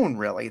tone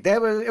really. It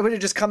would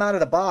have just come out of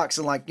the box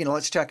and like, you know,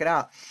 let's check it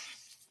out.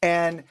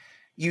 And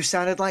you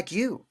sounded like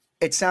you.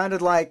 It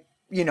sounded like,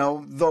 you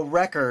know, the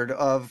record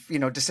of, you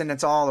know,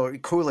 Descendants All or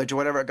Coolidge or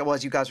whatever it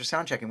was you guys were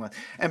sound checking with.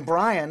 And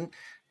Brian,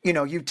 you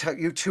know, you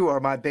two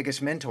are my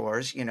biggest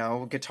mentors, you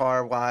know,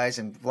 guitar wise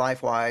and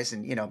life wise,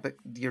 and you know, but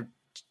you're,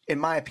 in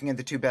my opinion,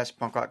 the two best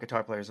punk rock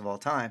guitar players of all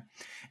time.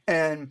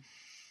 And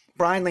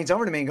Brian leans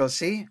over to me and goes,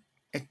 "See,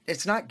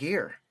 it's not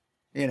gear,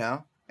 you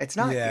know." It's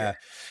not. Yeah,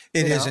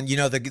 it is. And you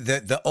know,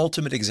 the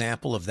ultimate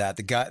example of that,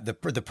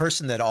 the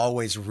person that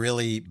always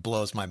really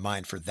blows my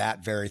mind for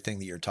that very thing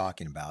that you're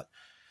talking about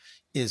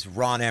is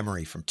Ron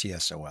Emery from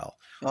TSOL.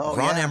 Oh,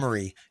 Ron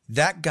Emery,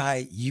 that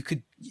guy, you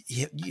could,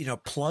 you know,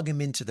 plug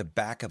him into the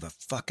back of a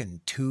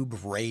fucking tube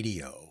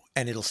radio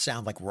and it'll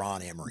sound like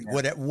Ron Emery.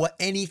 Yeah.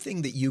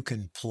 Anything that you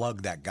can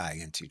plug that guy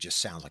into just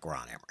sounds like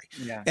Ron Emery.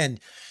 Yeah. And,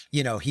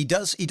 you know, he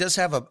does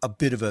have a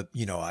bit of a,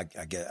 you know, I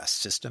guess a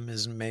system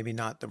is maybe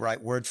not the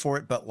right word for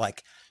it, but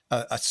like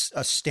a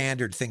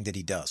standard thing that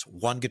he does.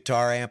 One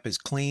guitar amp is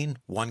clean,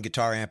 one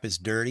guitar amp is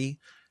dirty,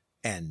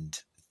 and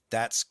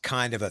that's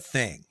kind of a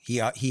thing.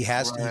 He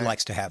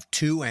likes to have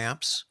two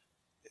amps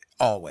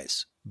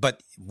always.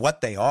 But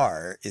what they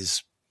are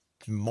is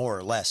more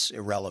or less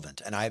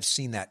irrelevant. And I've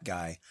seen that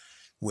guy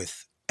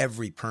with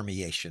every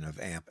permeation of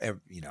amp,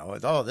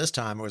 oh, this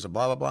time it was a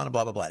blah, blah, blah, and a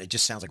blah, blah, blah. It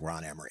just sounds like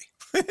Ron Emery.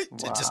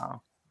 Just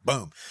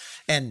boom.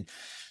 And,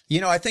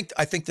 I think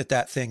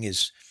that thing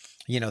is,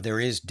 there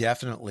is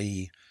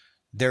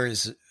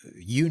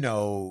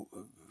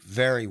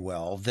very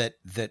well that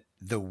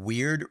the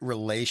weird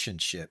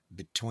relationship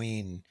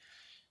between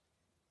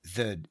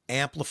the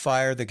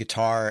amplifier, the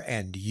guitar,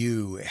 and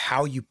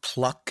how you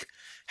pluck,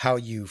 how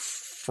you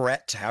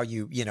fret, how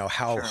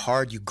how Sure.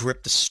 hard you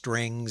grip the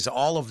strings,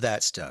 all of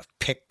that stuff,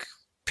 pick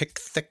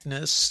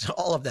thickness,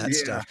 all of that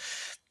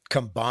stuff,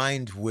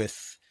 combined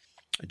with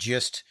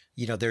just,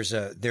 there's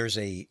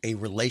a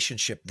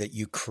relationship that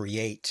you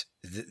create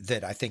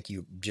that I think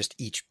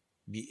each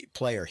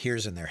player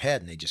hears in their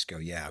head, and they just go,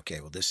 yeah, okay,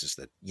 well, this is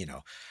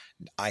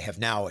I have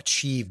now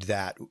achieved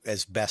that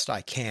as best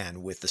I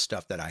can with the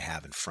stuff that I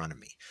have in front of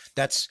me.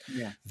 That's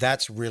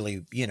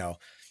really,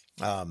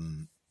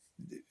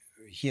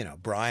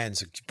 Brian,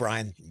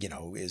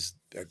 is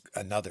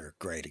another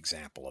great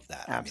example of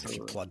that. Absolutely. I mean, if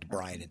you plugged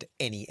Brian into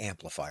any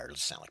amplifier, it'll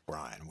sound like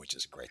Brian, which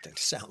is a great thing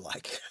to sound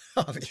like,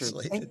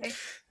 obviously. And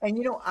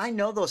I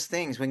know those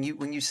things when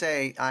you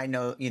say, I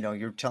know,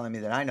 you're telling me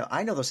that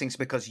I know those things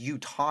because you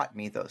taught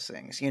me those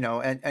things,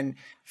 and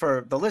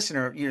for the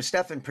listener,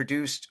 Stephen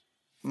produced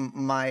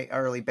my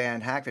early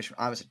band Hackfish.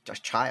 I was a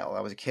child.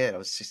 I was a kid. I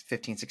was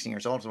 15, 16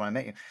 years old when I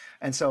met you.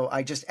 And so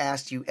I just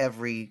asked you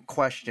every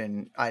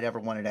question I'd ever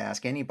wanted to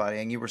ask anybody.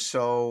 And you were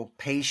so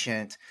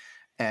patient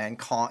and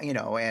calm,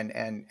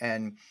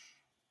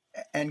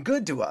 and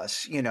good to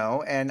us,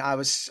 and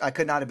I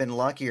could not have been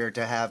luckier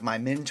to have my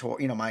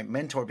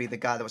mentor be the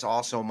guy that was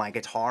also my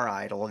guitar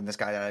idol, and this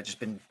guy that I'd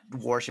just been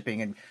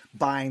worshiping and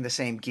buying the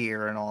same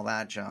gear and all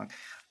that junk.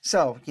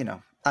 So,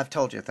 I've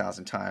told you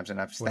 1,000 times, and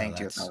I've thanked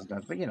you 1,000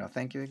 times, but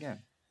thank you again.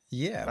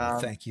 Yeah,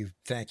 well,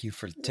 thank you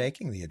for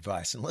taking the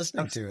advice and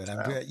listening to it.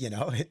 I'm good.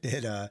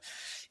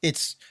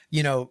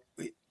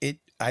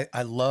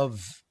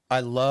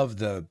 I love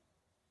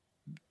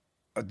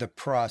the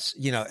process.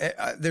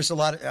 There's a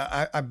lot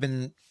of, I've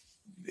been,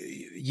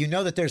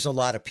 that there's a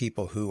lot of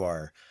people who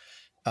are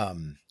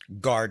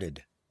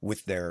guarded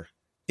with their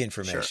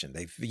information.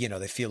 Sure.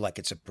 They feel like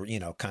it's a,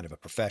 kind of a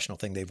professional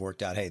thing they've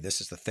worked out. Hey, this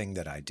is the thing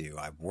that I do.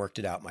 I've worked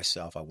it out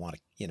myself. I want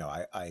to,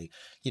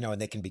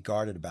 and they can be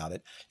guarded about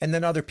it. And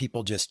then other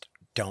people just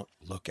don't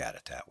look at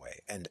it that way.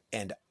 And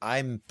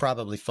I'm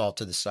probably fall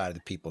to the side of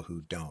the people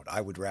who don't. I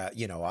would rather,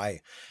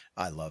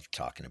 I love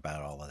talking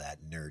about all of that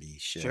nerdy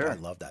shit. Sure. I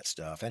love that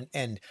stuff.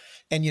 And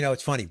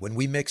it's funny when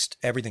we mixed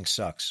Everything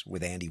Sucks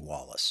with Andy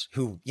Wallace,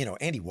 who,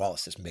 Andy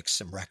Wallace has mixed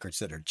some records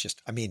that are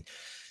just,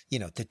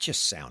 that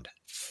just sound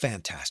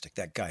fantastic.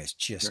 That guy is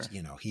just,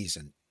 sure. He's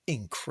an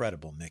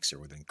incredible mixer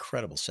with an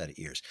incredible set of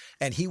ears.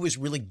 And he was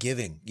really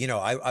giving,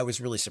 I was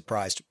really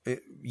surprised.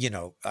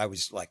 I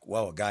was like,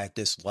 whoa, a guy at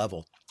this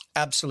level,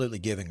 absolutely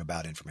giving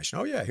about information.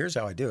 Oh yeah, here's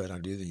how I do it. I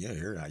do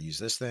here, I use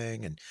this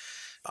thing. And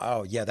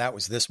oh yeah, that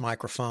was this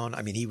microphone.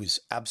 I mean, he was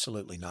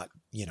absolutely not,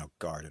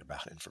 guarded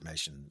about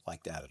information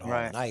like that at all.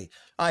 Right.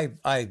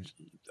 And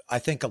I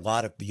think a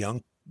lot of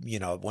young,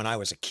 when I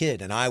was a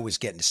kid and I was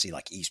getting to see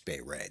like East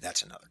Bay Ray,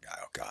 that's another guy.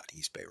 Oh God,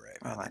 East Bay Ray,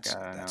 man, that's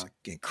an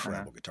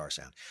incredible guitar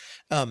sound.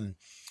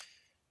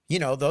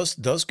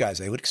 Those guys,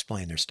 they would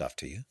explain their stuff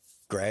to you.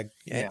 Greg,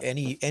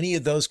 any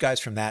of those guys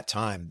from that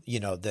time,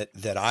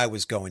 that I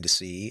was going to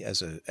see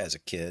as a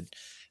kid,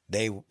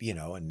 they,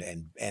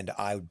 and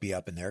I would be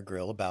up in their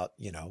grill about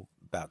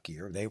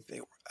gear. They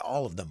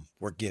all of them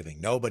were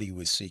giving. Nobody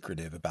was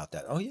secretive about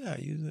that. Oh yeah,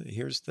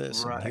 here's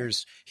this, right. And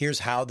here's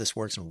how this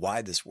works and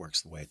why this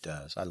works the way it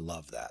does. I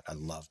love that. I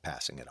love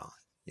passing it on.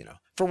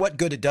 For what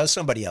good it does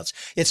somebody else.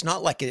 It's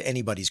not like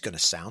anybody's going to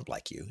sound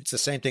like you. It's the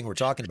same thing we're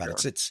talking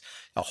about. Sure. It's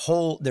a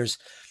whole. There's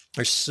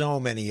so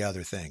many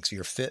other things.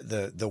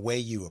 The way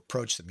you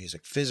approach the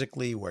music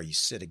physically, where you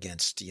sit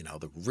against,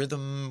 the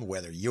rhythm,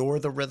 whether you're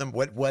the rhythm,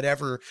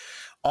 whatever,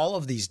 all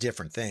of these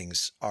different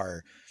things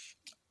are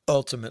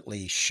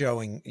ultimately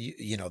showing,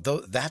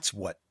 that's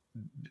what,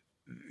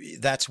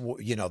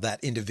 that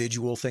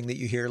individual thing that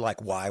you hear,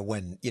 like why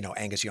when,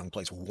 Angus Young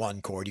plays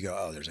one chord, you go,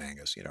 oh, there's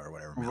Angus, or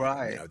whatever.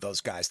 Right.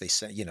 Those guys, they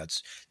say,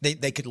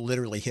 they could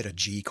literally hit a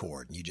G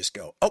chord and you just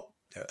go, oh,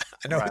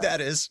 I know who that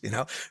is,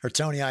 or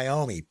Tony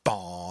Iommi.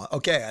 Bah,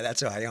 okay,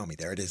 that's Iommi.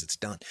 There it is. It's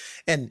done.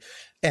 And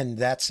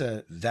that's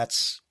that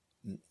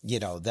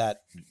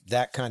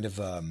kind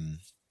of,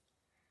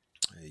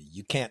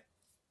 you can't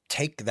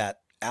take that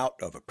out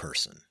of a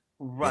person.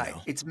 Right.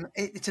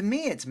 To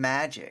me, it's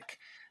magic.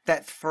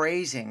 That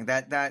phrasing,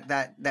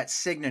 that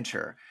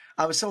signature.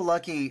 I was so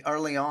lucky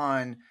early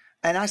on,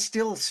 and I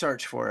still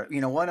search for it.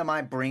 What am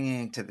I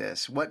bringing to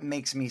this? What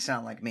makes me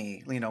sound like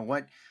me?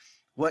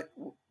 What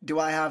do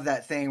I have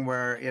that thing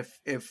where if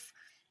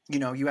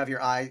you have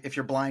your eye, if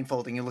you're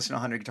blindfolding, you listen to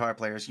 100 guitar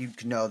players, you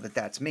can know that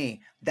that's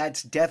me.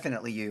 That's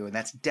definitely you, and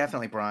that's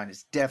definitely Brian.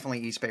 It's definitely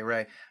East Bay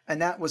Ray,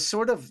 and that was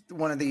sort of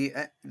one of the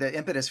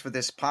impetus for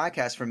this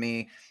podcast for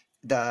me.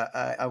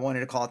 I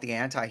wanted to call it the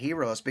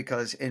anti-heroes,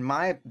 because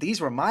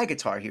these were my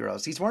guitar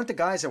heroes. These weren't the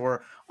guys that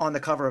were on the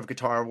cover of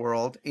Guitar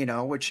World,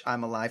 which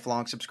I'm a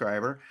lifelong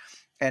subscriber,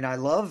 and I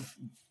love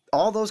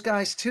all those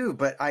guys too.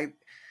 But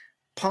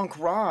punk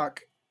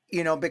rock,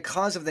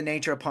 because of the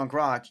nature of punk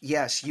rock,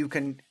 yes, you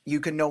can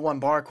know one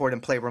bar chord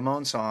and play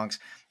Ramon songs,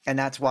 and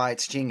that's why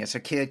it's genius. A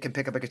kid can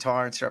pick up a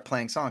guitar and start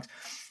playing songs.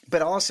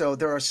 But also,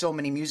 there are so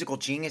many musical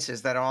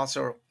geniuses that are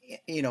also,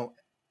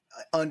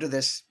 under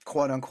this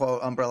quote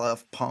unquote umbrella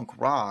of punk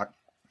rock,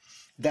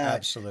 that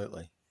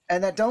Absolutely.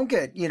 and that don't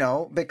get,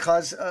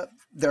 because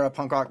they're a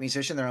punk rock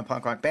musician, they're in a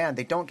punk rock band,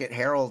 they don't get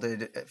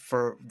heralded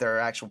for their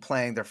actual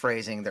playing, their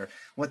phrasing,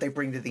 what they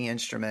bring to the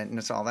instrument, and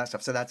it's all that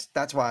stuff. So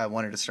that's why I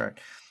wanted to start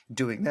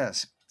doing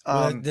this.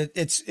 Well,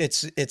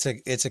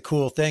 it's a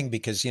cool thing,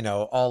 because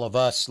all of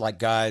us, like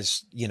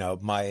guys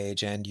my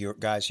age and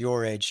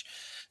your age,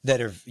 that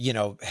have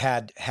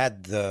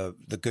had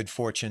the good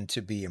fortune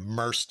to be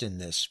immersed in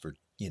this for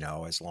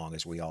as long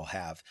as we all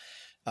have.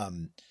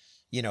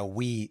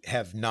 We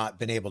have not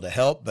been able to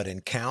help but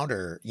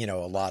encounter,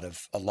 a lot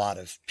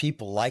of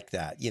people like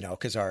that,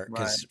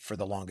 because for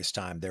the longest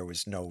time there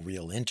was no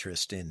real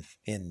interest in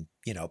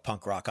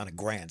punk rock on a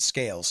grand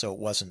scale. So it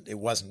wasn't,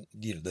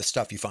 the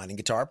stuff you find in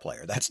Guitar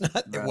Player. That's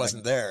not, It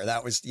wasn't there.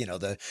 That was,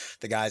 the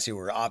guys who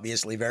were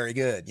obviously very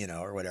good,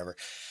 or whatever.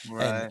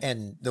 Right.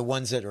 And the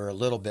ones that are a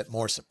little bit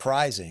more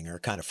surprising or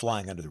kind of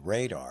flying under the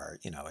radar,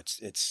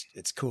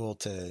 it's cool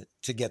to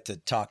get to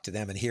talk to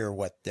them and hear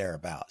what they're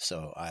about.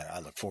 So I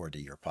look forward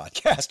to your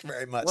podcast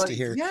very much to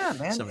hear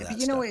some of that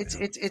stuff.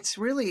 It's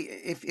really,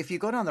 if you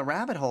go down the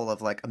rabbit hole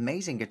of like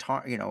amazing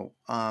guitar,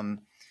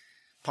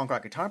 punk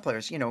rock guitar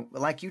players,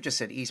 like you just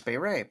said, East Bay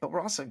Ray, but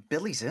we're also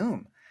Billy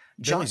Zoom,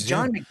 John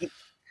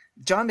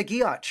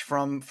McGeoch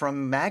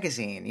from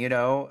Magazine,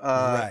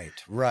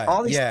 right.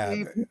 all these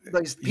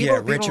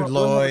people, Richard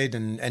Lloyd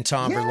and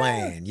Tom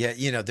Verlaine.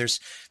 Yeah, there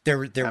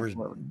were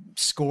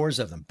scores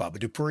of them. Bubba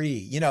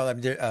Dupree,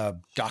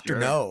 Dr.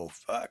 No.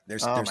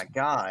 There's my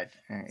God,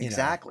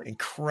 exactly,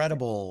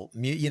 incredible.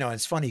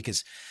 It's funny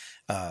because.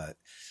 I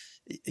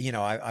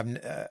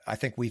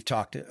think we've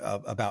talked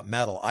about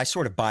metal. I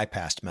sort of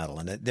bypassed metal,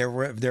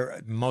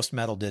 and most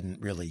metal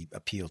didn't really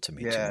appeal to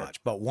me too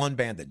much. But one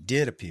band that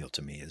did appeal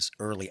to me is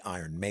early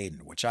Iron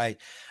Maiden, which I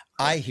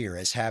hear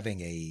as having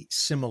a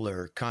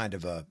similar kind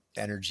of a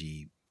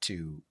energy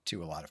to a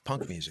lot of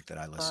punk music that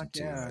I listen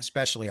to,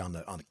 especially on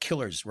the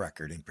Killers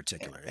record in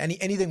particular.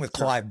 Anything with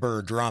Clive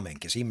Burr drumming,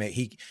 because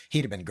he'd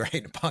have been great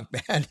in a punk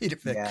band. He'd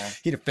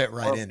have fit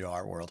right into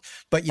our world.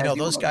 But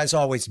those guys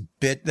always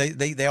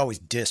they always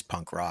diss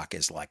punk rock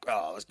as like,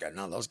 oh,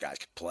 none of those guys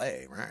can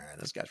play.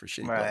 Those guys were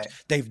shitty players.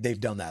 They've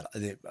done that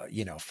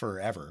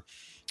forever,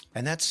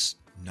 and that's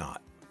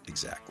not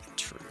exactly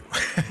true.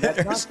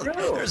 That's not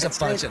true. There's a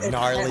bunch of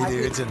gnarly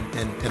dudes in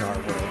our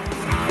world.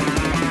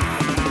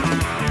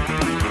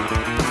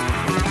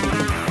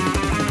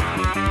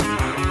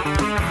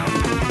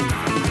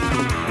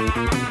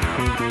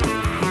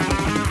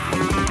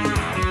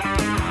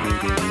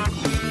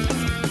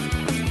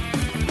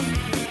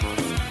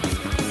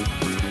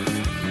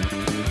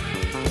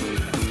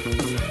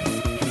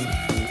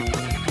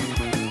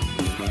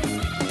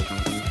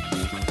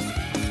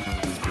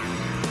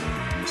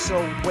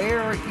 So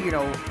where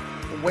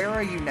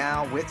are you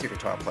now with your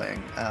guitar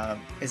playing?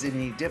 Is it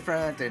any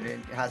different? And it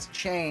has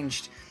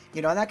changed,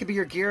 and that could be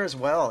your gear as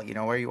well,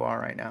 where you are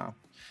right now.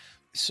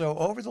 So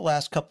over the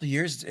last couple of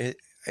years,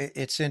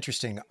 it's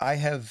interesting. I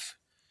have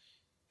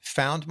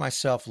found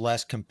myself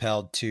less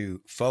compelled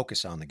to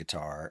focus on the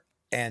guitar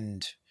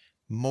and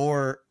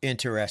more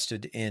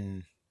interested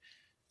in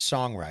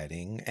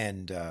songwriting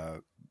and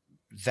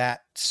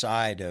that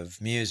side of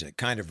music.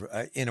 Kind of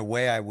in a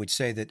way, I would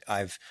say that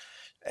I've,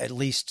 at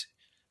least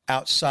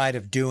outside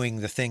of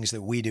doing the things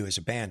that we do as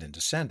a band in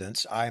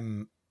Descendants,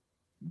 I'm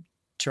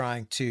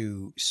trying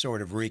to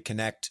sort of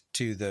reconnect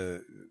to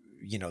the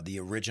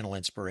original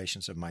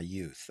inspirations of my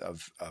youth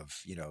of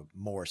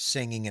more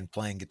singing and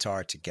playing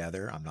guitar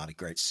together. I'm not a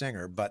great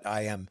singer, but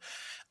in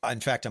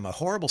fact, I'm a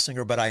horrible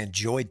singer, but I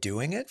enjoy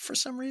doing it for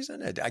some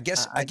reason. I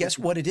guess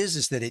what it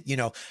is that it,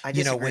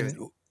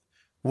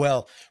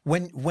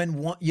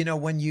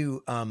 when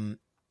you,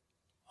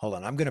 hold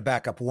on, I'm going to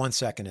back up 1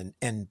 second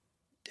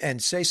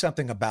and say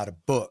something about a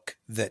book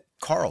that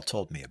Carl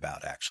told me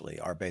about, actually,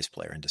 our bass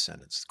player in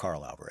Descendants,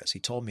 Carl Alvarez. He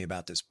told me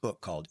about this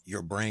book called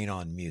Your Brain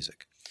on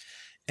Music.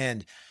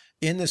 And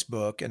in this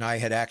book, and I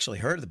had actually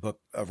heard of the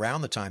book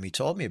around the time he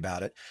told me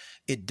about it,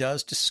 it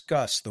does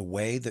discuss the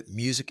way that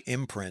music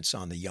imprints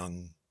on the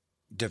young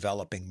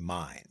developing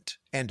mind.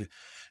 And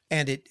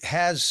it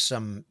has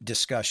some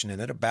discussion in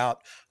it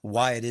about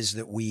why it is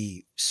that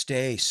we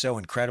stay so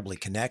incredibly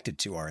connected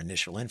to our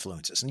initial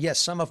influences. And yes,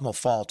 some of them will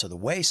fall to the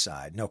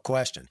wayside, no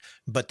question,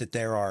 but that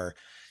there are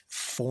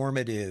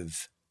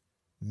formative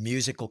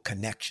musical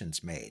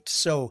connections made.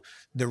 So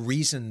the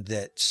reason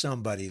that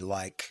somebody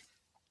like,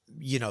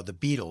 the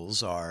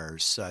Beatles are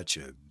such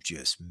a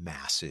just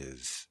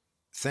massive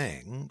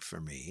thing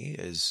for me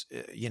is,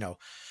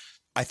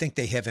 I think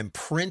they have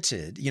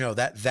imprinted, you know,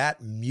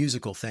 that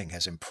musical thing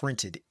has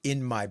imprinted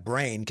in my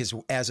brain because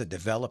as a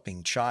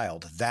developing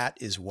child, that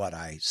is what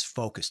I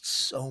focused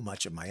so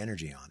much of my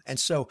energy on. And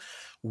so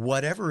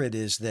whatever it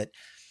is that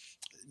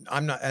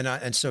I'm not,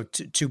 and so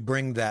to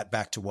bring that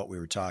back to what we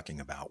were talking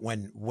about,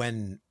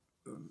 when,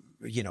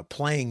 you know,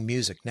 playing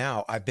music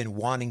now, I've been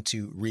wanting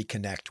to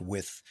reconnect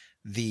with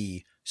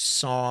the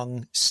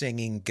song,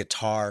 singing,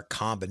 guitar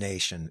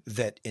combination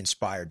that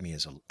inspired me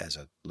as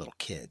a little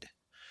kid.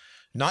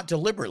 Not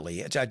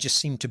deliberately, I just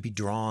seem to be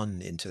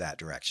drawn into that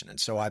direction. And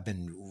so I've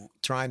been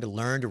trying to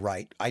learn to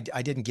write. I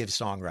didn't give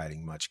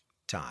songwriting much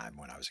time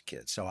when I was a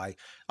kid. So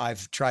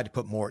I've tried to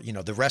put more, you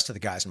know, the rest of the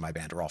guys in my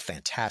band are all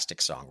fantastic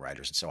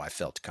songwriters. And so I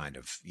felt kind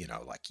of, you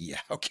know, like, yeah,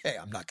 okay,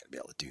 I'm not going to be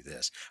able to do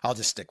this. I'll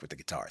just stick with the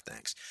guitar.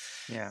 Thanks.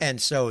 Yeah. And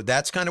so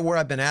that's kind of where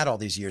I've been at all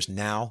these years.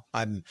 Now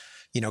I'm,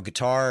 you know,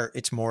 guitar,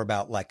 it's more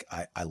about like,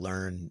 I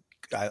learn,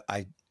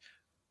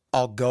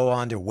 I'll go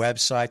onto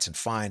websites and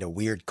find a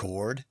weird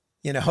chord,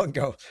 you know, and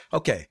go,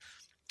 okay,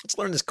 let's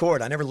learn this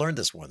chord. I never learned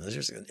this one. This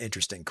is an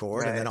interesting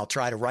chord. Right. And then I'll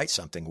try to write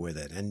something with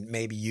it and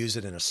maybe use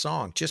it in a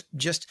song,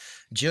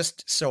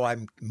 just so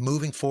I'm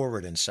moving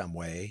forward in some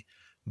way.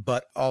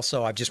 But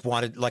also I've just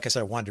wanted, like I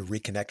said, I wanted to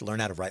reconnect, learn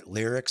how to write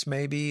lyrics,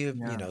 maybe,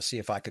 you know, see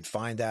if I could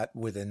find that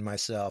within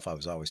myself. I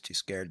was always too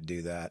scared to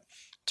do that.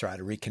 Try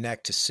to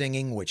reconnect to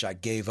singing, which I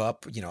gave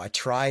up. You know, I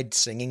tried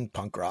singing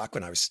punk rock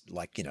when I was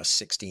like, you know,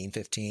 16,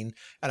 15.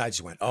 And I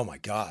just went, oh my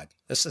God,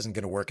 this isn't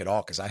going to work at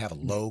all because I have a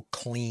low,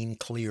 clean,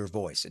 clear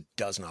voice. It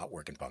does not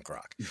work in punk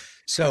rock.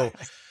 So,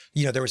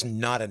 you know, there was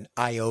not an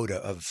iota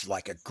of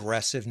like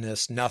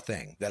aggressiveness,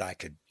 nothing that I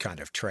could kind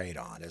of trade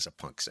on as a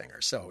punk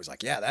singer. So it was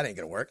like, yeah, that ain't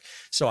going to work.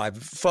 So I've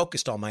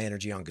focused all my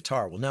energy on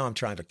guitar. Well, now I'm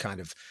trying to kind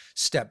of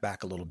step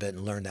back a little bit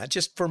and learn that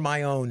just for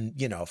my own,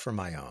 you know, for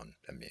my own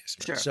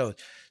amusement. Sure.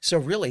 So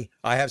really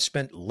I have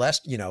spent less,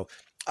 you know,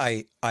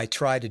 I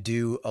try to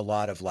do a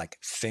lot of like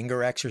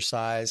finger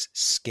exercise,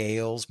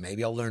 scales.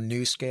 Maybe I'll learn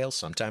new scales.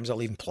 Sometimes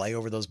I'll even play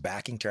over those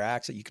backing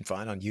tracks that you can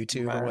find on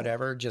YouTube or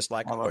whatever. Just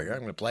like, oh, I'm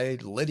going to play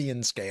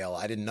Lydian scale.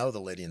 I didn't know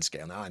the Lydian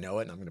scale. Now I know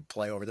it and I'm going to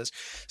play over this.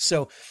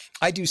 So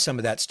I do some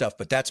of that stuff,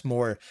 but that's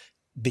more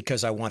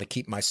because I want to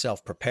keep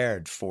myself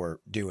prepared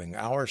for doing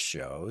our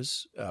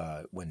shows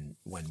when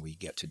we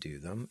get to do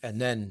them. And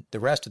then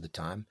the rest of the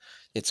time,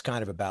 it's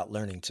kind of about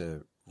learning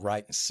to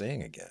write and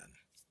sing again.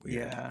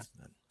 Weird. Yeah.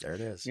 There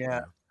it is.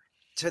 Yeah.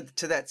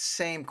 To that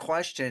same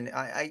question,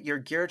 your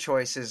gear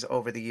choices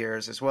over the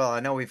years as well.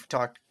 I know we've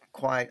talked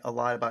quite a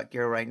lot about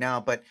gear right now,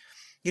 but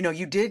you know,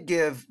 you did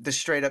give the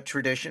straight up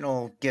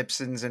traditional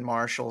Gibsons and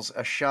Marshalls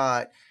a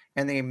shot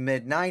in the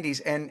mid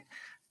 90s. And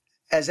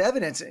as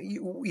evidence,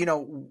 you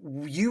know,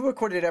 you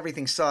recorded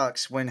Everything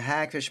Sucks when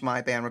Hagfish,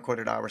 my band,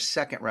 recorded our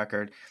second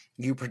record.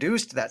 You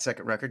produced that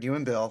second record, you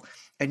and Bill,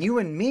 and you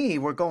and me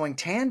were going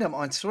tandem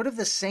on sort of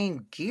the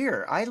same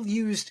gear. I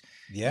used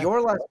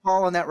your Les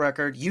Paul on that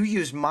record. You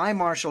used my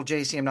Marshall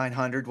JCM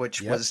 900,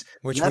 which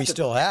we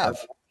still have.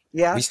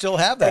 Yeah, we still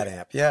have that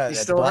amp. Yeah, you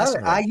still have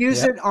it. I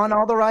used it on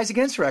all the Rise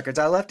Against records.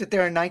 I left it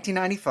there in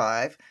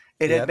 1995.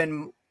 It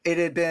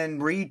had been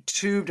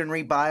retubed and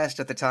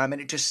rebiased at the time,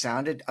 and it just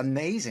sounded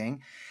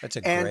amazing. That's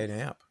a great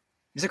amp.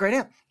 It's a great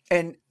amp.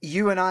 And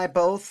you and I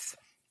both,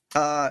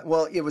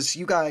 well, it was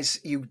you guys,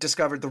 you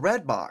discovered the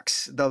Red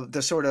Box,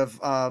 the sort of...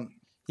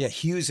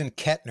 Hughes and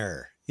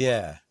Kettner.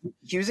 Yeah.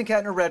 Hughes and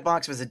Kettner Red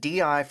Box was a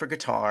DI for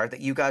guitar that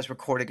you guys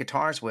recorded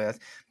guitars with.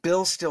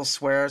 Bill still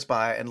swears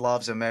by it and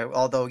loves them,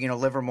 although, you know,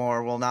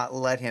 Livermore will not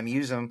let him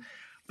use them.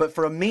 But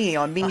on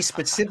me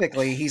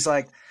specifically, he's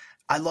like,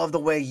 I love the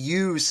way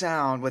you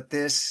sound with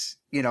this,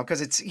 you know,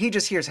 because he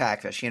just hears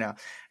Hagfish, you know.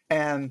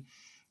 And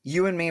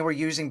you and me were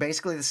using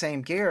basically the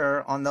same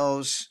gear on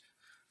those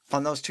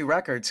two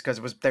records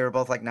because they were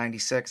both like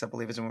 96, I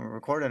believe, is when we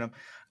recorded them.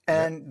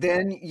 And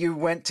then you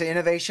went to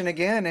Innovation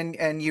again,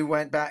 and you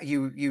went back.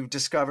 You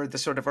discovered the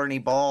sort of Ernie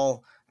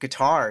Ball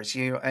guitars.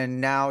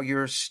 And now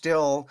you're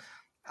still.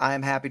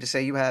 I'm happy to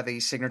say you have a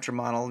signature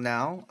model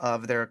now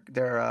of their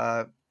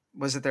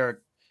was it their.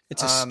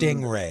 It's a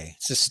Stingray.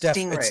 It's a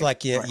Stingray. It's like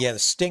the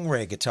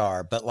Stingray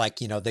guitar, but like,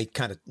 you know, they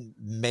kind of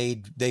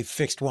they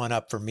fixed one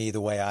up for me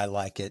the way I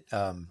like it.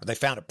 They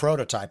found a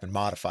prototype and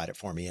modified it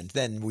for me, and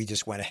then we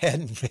just went ahead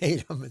and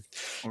made them.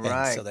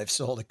 And so they've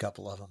sold a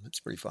couple of them. It's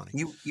pretty funny.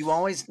 You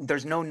always,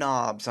 there's no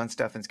knobs on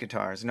Stefan's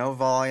guitars, no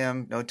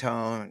volume, no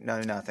tone,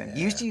 no nothing.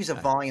 You used to use a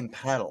volume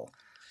pedal.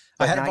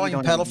 I had a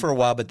volume pedal for a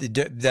while, but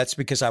that's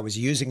because I was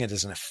using it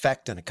as an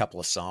effect in a couple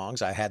of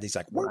songs. I had these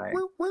like, whoop,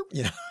 whoop,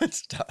 you know,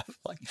 stuff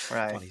like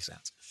funny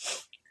sounds.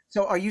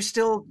 So are you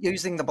still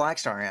using the Black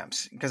Star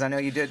amps? Because I know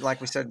you did,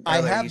 like we said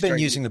earlier, I have been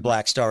using the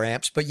Black Star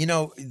amps, but you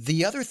know,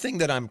 the other thing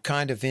that I'm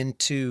kind of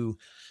into,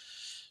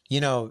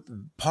 you know,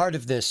 part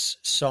of this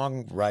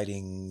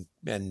songwriting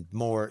and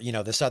more, you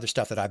know, this other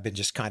stuff that I've been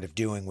just kind of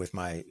doing with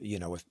my, you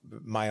know, with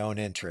my own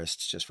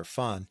interests just for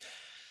fun.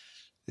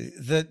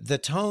 The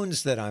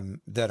tones that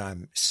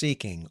I'm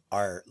seeking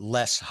are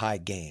less high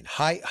gain,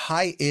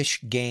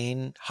 high-ish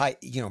gain,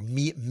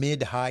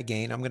 mid high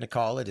gain. I'm going to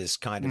call it, is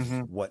kind of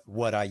Mm-hmm.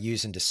 what I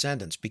use in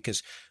Descendants,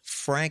 because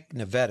Frank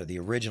Navetta, the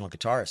original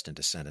guitarist in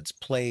Descendants,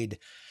 played,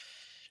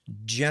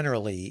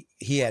 generally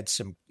he had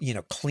some,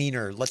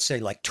 cleaner, let's say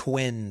like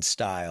twin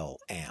style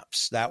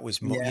amps. That was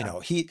Yeah.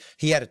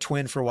 he had a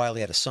twin for a while.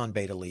 He had a Sun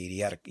Beta lead. He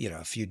had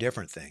a few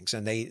different things,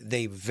 and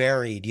they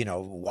varied,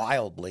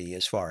 wildly,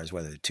 as far as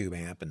whether the tube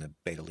amp, and the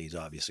Beta lead's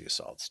obviously a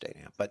solid state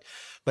amp,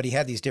 but he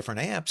had these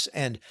different amps,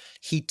 and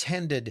he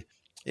tended.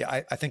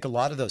 Yeah, I think a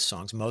lot of those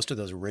songs, most of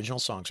those original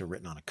songs, are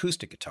written on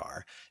acoustic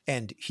guitar,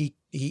 and he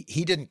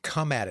didn't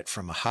come at it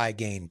from a high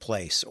gain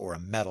place or a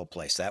metal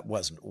place. That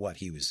wasn't what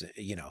he was,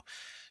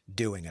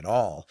 doing at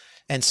all.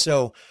 And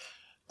so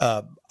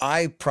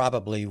I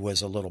probably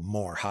was a little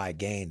more high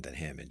gain than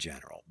him in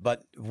general.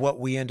 But what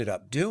we ended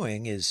up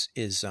doing is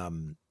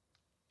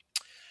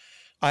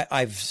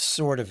I've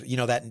sort of,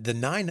 that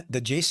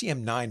the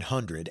JCM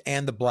 900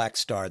 and the Black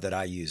Star that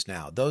I use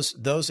now,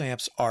 those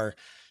amps are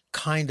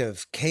kind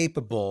of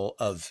capable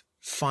of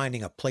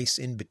finding a place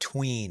in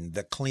between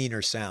the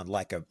cleaner sound,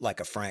 like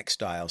a Frank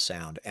style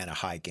sound, and a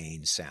high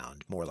gain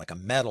sound, more like a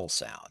metal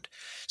sound.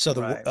 So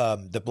Right.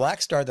 the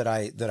Black Star that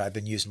I've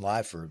been using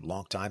live for a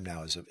long time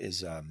now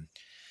is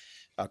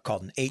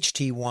called an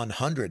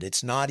HT100.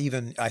 It's not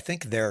even, I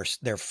think their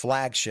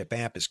flagship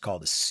amp is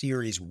called a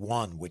Series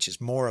 1, which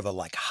is more of a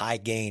like high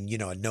gain,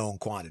 a known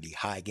quantity,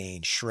 high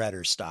gain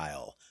shredder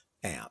style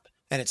amp.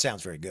 And it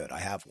sounds very good. I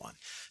have one.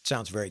 It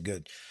sounds very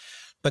good.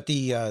 But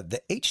the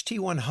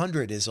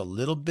HT100 is a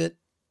little bit,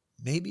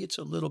 maybe it's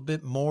a little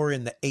bit more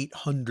in the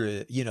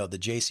 800, the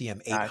JCM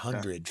Gotcha.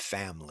 800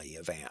 family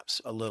of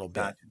amps, a little bit,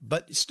 Gotcha.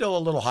 but still a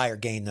little higher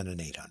gain than an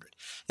 800.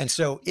 And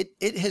so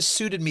it has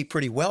suited me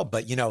pretty well.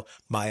 But,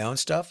 my own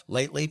stuff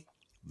lately,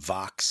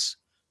 Vox,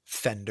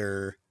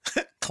 Fender,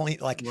 clean,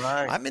 like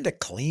Right. I'm into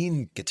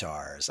clean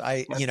guitars.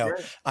 That's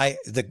good.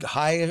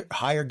 The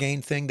higher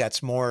gain thing,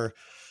 that's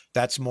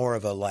more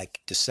of a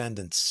like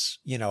Descendants.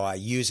 I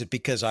use it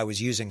because I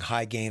was using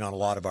high gain on a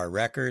lot of our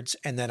records.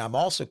 And then I'm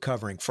also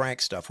covering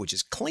Frank stuff, which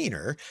is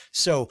cleaner.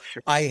 So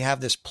Sure. I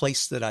have this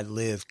place that I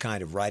live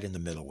kind of right in the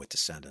middle with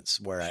Descendants,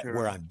 where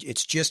Sure.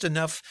 it's just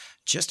enough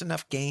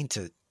gain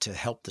to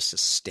help the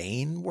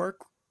sustain work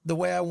the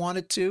way I want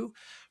it to.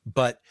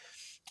 But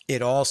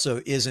it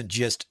also isn't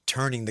just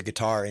turning the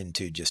guitar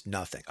into just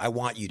nothing. I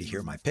want you to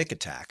hear my pick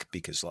attack,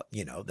 because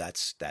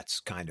that's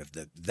kind of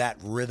that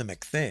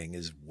rhythmic thing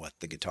is what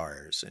the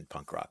guitars in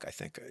punk rock, I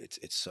think,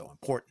 it's so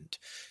important.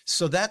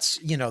 So that's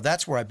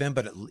where I've been.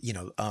 But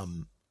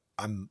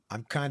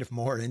I'm kind of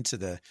more into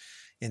the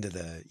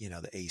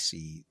the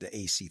AC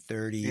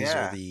 30s,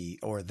 Yeah.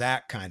 or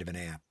that kind of an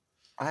amp.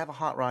 I have a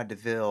Hot Rod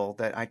DeVille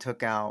that I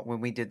took out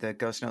when we did the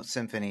Ghost Note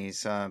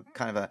Symphonies, kind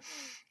of a,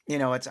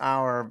 it's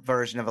our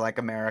version of like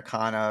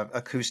Americana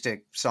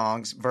acoustic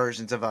songs,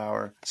 versions of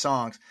our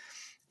songs.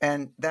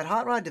 And that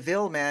Hot Rod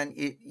DeVille, man,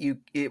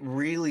 it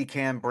really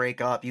can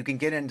break up. You can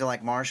get into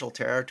like Marshall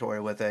territory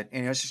with it,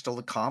 and it's just a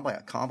little combo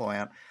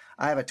amp.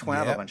 I have I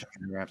have a Yep. bunch of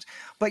amps,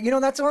 but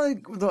that's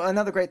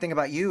another great thing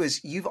about you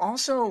is you've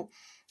also,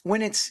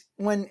 when it's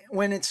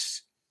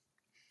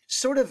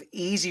sort of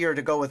easier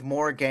to go with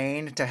more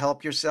gain to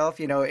help yourself.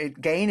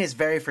 Gain is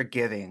very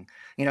forgiving.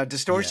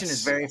 Distortion is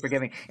Yes. very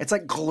forgiving. It's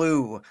like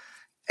glue.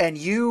 And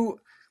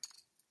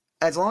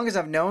as long as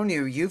I've known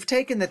you, you've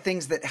taken the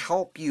things that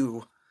help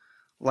you,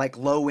 like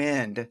low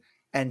end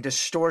and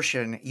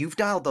distortion, you've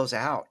dialed those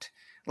out.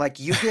 Like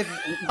you give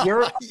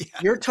your Yeah.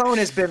 your tone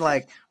has been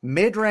like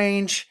mid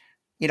range,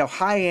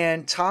 high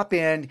end, top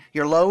end.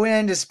 Your low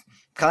end is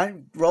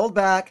kind of rolled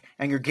back,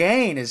 and your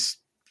gain is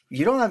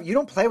you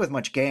don't play with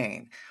much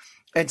gain.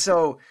 And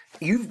so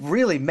you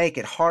really make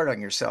it hard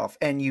on yourself.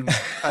 And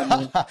I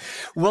mean,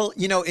 Well,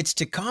 it's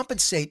to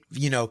compensate,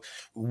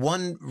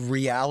 one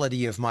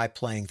reality of my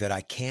playing that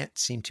I can't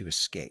seem to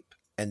escape.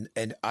 And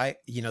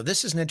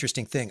this is an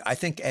interesting thing. I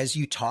think as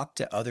you talk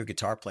to other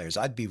guitar players,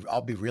 I'll be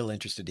real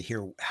interested to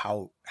hear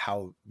how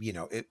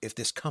if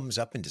this comes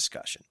up in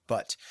discussion.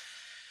 But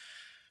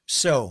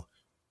so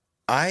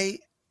I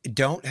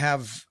don't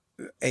have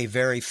a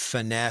very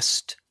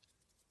finessed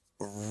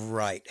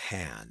right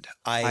hand.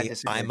 I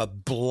disagree. I'm a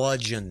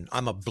bludgeon.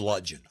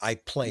 I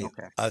play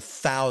Okay.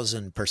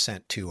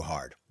 1,000% too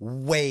hard,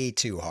 way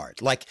too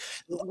hard, like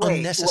Wait.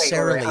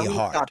 unnecessarily I'm going to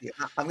hard. stop you.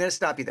 I'm going to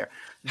stop you there.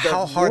 The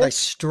How hard I riff,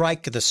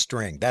 strike the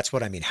string. That's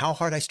what I mean. How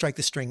hard I strike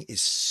the string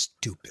is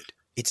stupid.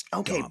 It's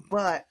okay, dumb,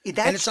 but and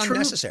that's it's true.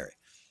 unnecessary.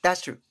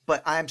 That's true.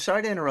 But I'm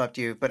sorry to interrupt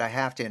you, but I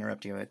have to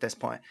interrupt you at this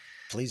point.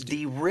 Please do.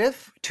 The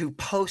riff to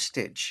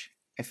Postage,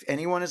 if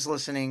anyone is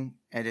listening,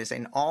 it is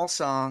an all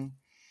song.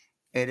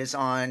 It is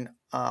on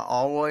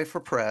All Roy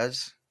for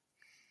Prez.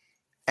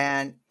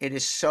 And it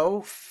is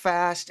so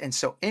fast and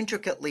so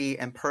intricately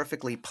and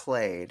perfectly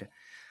played.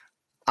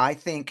 I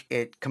think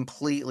it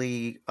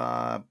completely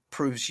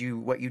proves you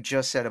what you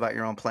just said about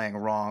your own playing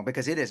wrong,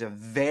 because it is a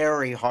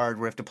very hard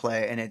riff to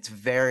play and it's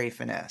very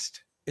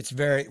finessed. It's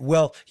very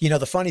well. You know,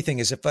 the funny thing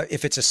is,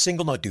 if it's a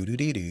single note, do do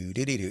do do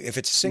do do, if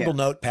it's a single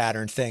note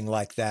pattern thing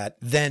like that,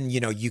 then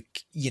you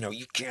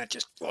can't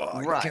just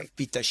you can't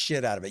beat the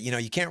shit out of it. You know,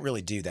 you can't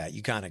really do that.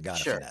 You kind of got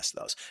to finesse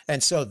those.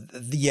 And so,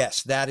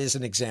 yes, that is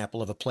an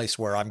example of a place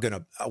where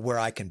where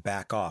I can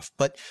back off.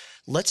 But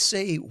let's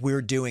say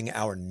we're doing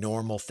our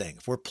normal thing.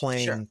 If we're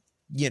playing,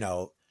 you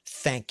know,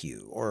 Thank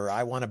You, or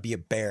I Want to Be a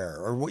Bear,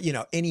 or you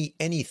know,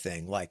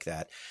 anything like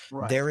that,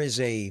 there is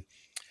a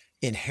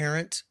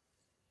inherent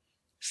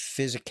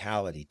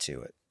physicality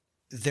to it.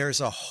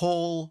 There's a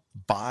whole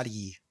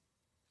body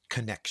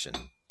connection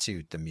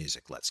to the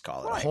music, let's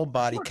call it a whole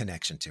body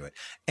connection to it.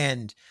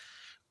 And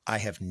I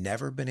have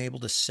never been able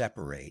to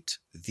separate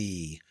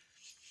the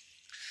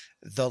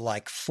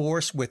like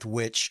force with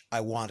which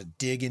I want to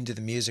dig into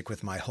the music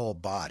with my whole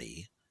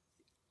body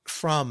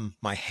from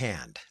my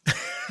hand.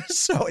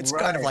 So it's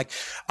kind of like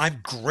I'm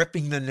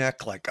gripping the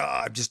neck, like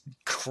I'm just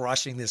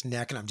crushing this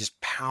neck, and I'm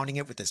just pounding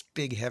it with this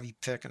big heavy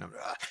pick,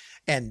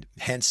 and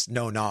hence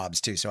no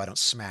knobs too, so I don't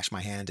smash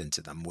my hand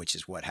into them, which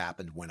is what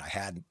happened when I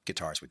had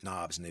guitars with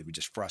knobs, and they would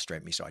just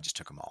frustrate me, so I just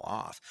took them all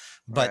off.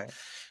 But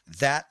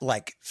that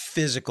like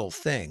physical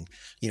thing,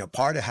 you know,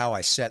 part of how I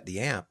set the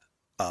amp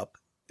up,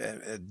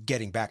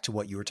 getting back to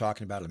what you were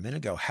talking about a minute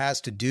ago,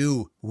 has to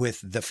do with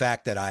the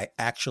fact that I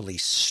actually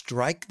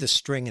strike the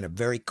string in a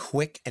very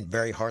quick and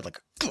very hard, like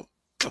kick.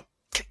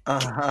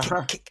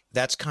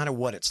 That's kind of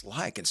what it's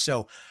like. And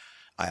so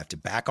I have to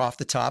back off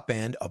the top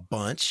end a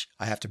bunch.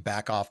 I have to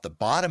back off the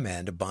bottom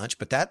end a bunch,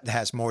 but that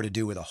has more to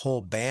do with a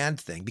whole band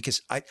thing,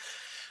 because I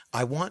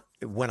want,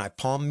 when I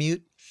palm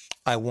mute,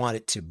 I want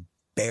it to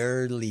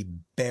barely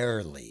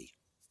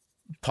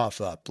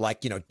puff up,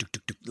 like, you know,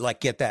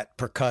 like get that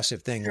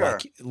percussive thing,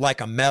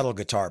 like a metal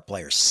guitar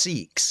player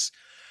seeks.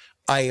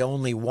 I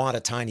only want a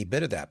tiny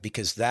bit of that,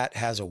 because that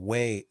has a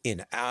way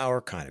in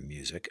our kind of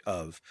music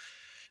of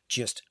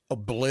just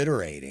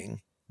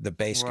obliterating the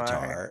bass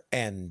guitar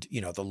and,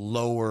 you know, the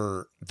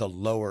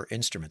lower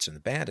instruments in the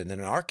band. And then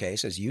in our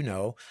case, as you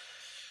know,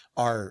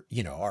 our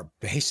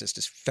bassist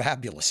is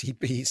fabulous.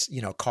 He's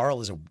you know, Carl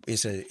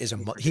he's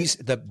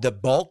the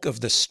bulk of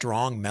the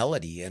strong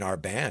melody in our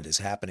band is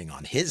happening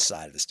on his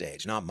side of the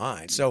stage, not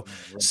mine. So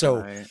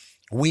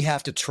we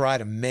have to try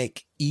to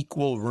make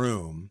equal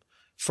room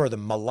for the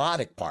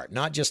melodic part,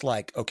 not just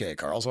like, okay,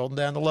 Carl's holding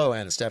down the low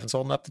end and Stefan's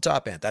holding up the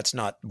top end. That's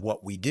not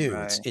what we do.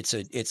 It's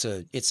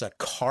a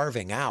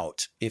carving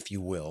out, if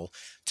you will,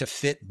 to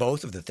fit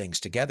both of the things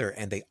together,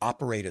 and they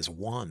operate as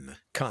one,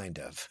 kind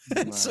of.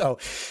 Wow.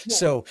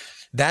 So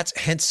that's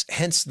hence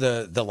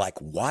the like,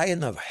 why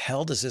in the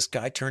hell does this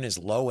guy turn his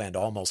low end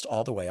almost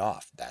all the way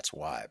off? That's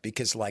why,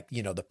 because, like,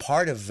 you know, the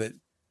part of it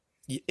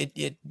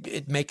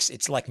makes,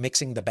 it's like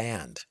mixing the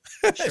band.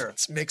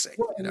 It's mixing.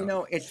 Well, you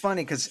know, it's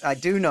funny because I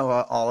do know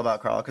all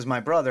about Carl, because my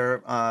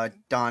brother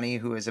Donnie,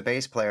 who is a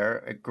bass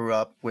player, grew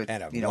up with,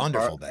 and a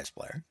wonderful bass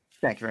player.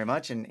 Thank you very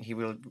much, and he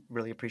will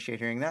really appreciate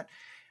hearing that.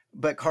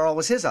 But Carl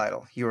was his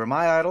idol. You were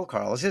my idol.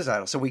 Carl was his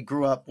idol. So we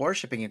grew up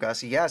worshiping you guys.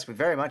 So yes, we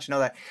very much know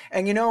that.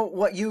 And you know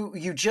what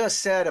you just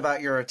said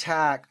about your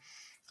attack.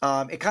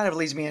 It kind of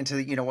leads me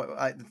into, you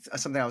know,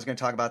 something I was going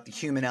to talk about, the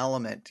human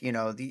element. You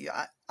know,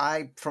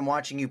 I from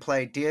watching you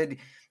play did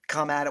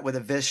come at it with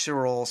a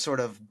visceral sort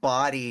of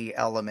body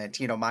element,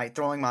 you know,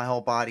 throwing my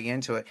whole body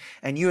into it.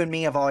 And you and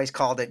me have always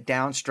called it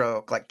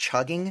downstroke, like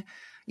chugging,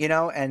 you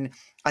know, and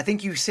I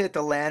think you hit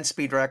the land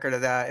speed record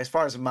of that, as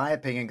far as my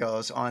opinion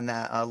goes, on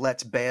that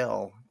Let's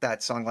Bail,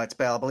 that song Let's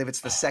Bail. I believe it's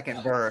the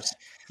second verse.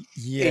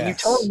 Yes. And you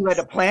told me you had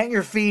to plant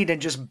your feet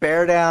and just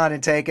bear down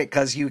and take it,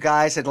 because you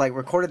guys had like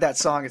recorded that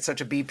song at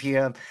such a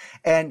BPM.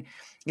 And,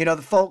 you know,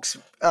 the folks,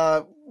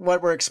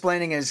 what we're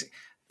explaining is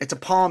it's a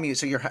palm mute.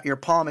 So your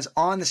palm is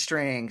on the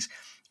strings,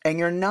 and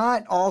you're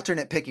not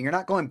alternate picking. You're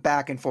not going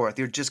back and forth.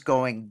 You're just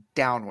going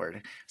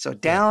downward. So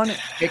down,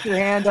 pick your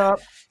hand up,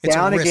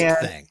 down again.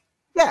 Thing.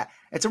 Yeah,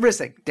 it's a wrist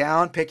thing.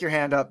 Down, pick your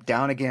hand up,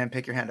 down again,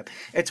 pick your hand up.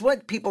 It's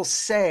what people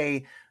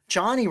say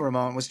Johnny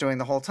Ramone was doing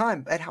the whole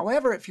time. But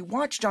however, if you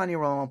watch Johnny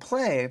Ramone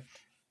play,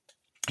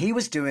 he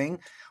was doing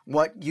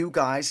what you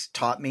guys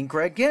taught me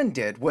Greg Ginn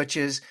did, which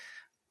is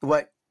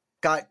what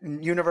got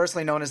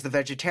universally known as the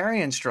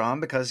vegetarian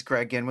strum, because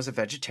Greg Ginn was a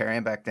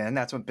vegetarian back then.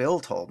 That's what Bill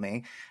told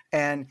me.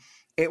 And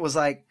it was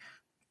like,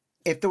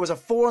 if there was a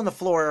 4 on the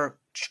floor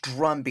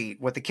drum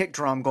beat with the kick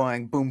drum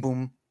going boom,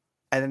 boom,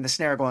 and then the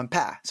snare going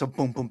pa. So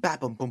boom, boom, pa,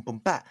 boom, boom,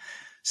 boom, pa.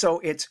 So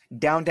it's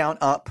down, down,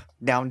 up,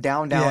 down,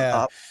 down, down,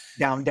 up,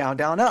 down, down,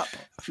 down, up.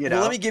 You know?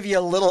 Well, let me give you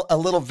a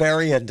little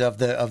variant of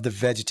the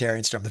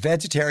vegetarian strum. The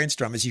vegetarian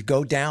strum is you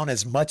go down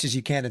as much as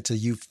you can until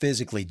you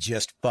physically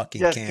just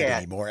fucking can't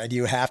anymore, and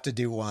you have to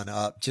do one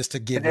up just to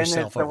give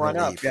yourself a relief.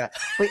 Up, yeah.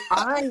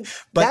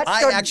 But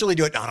I actually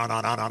do it. No.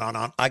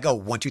 I go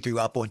 1, 2, 3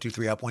 up, 1, 2,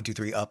 3 up, 1, 2,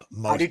 3 up.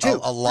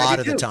 A lot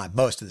of the time,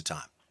 most of the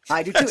time.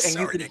 I do too, and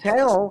you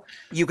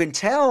can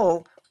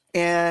tell,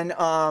 and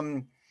I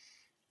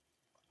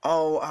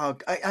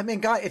mean,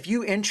 God, if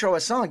you intro a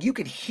song, you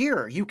can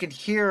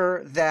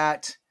hear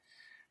that,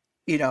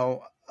 you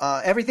know,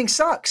 everything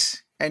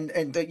sucks,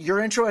 and your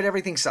intro at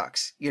everything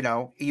sucks. You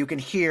know, you can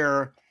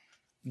hear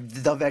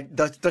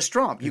the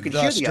strum. You can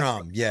The hear the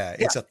strum. Yeah,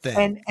 yeah, it's a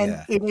thing. and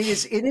Yeah.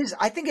 it is.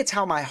 I think it's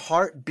how my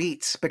heart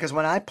beats, because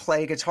when I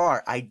play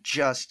guitar, I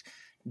just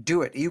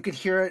do it. You can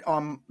hear it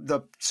on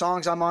the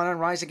songs I'm on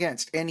Rise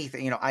Against,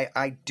 anything.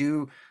 I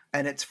do,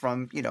 and it's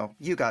from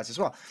you guys as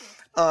well.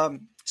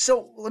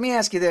 So let me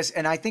ask you this,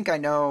 and I think I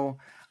know.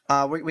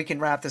 We can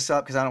wrap this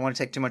up because I don't want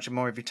to take too much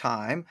more of your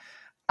time.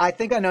 I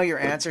think I know your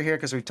answer here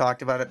because we've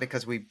talked about it,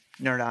 because we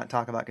nerd out and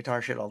talk about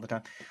guitar shit all the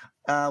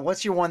time.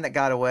 What's your one that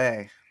got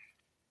away?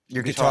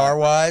 Your guitar. Guitar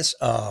wise,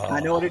 I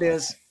know what it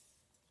is.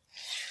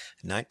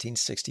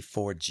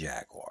 1964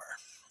 Jaguar.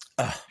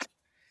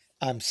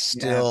 I'm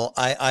still,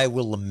 I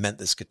will lament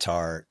this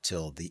guitar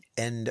till the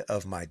end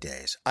of my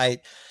days.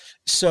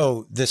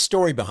 So the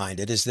story behind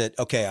it is that,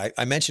 okay,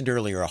 I mentioned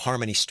earlier a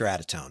Harmony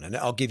Stratotone, and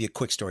I'll give you a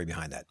quick story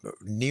behind that.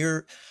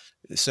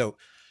 So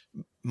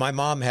my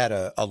mom had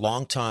a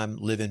longtime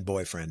live-in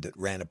boyfriend that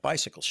ran a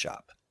bicycle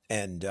shop.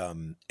 And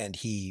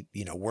he,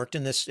 worked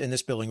in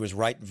this building, was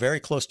right very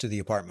close to the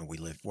apartment we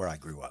lived where I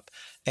grew up.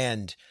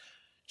 And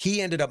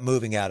he ended up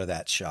moving out of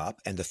that shop,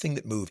 and the thing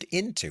that moved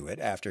into it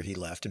after he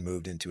left and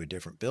moved into a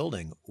different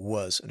building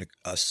was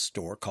a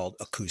store called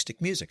Acoustic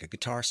Music, a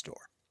guitar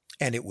store.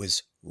 And it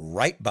was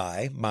right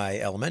by my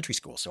elementary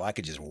school, so I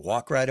could just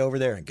walk right over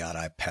there. And God,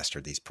 I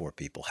pestered these poor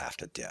people half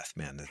to death,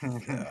 man.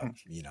 I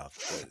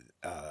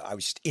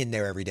was just in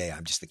there every day.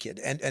 I'm just the kid,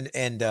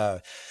 and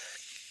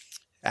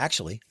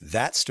actually,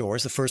 that store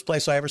is the first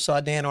place I ever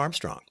saw Dan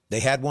Armstrong. They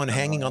had one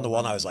hanging on the wall,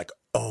 and I was like,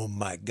 oh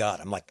my God.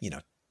 I'm like,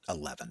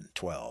 11,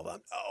 12.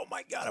 Oh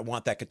my God, I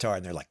want that guitar.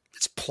 And they're like,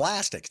 it's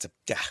plastic. It's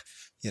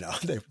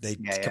they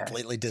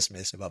completely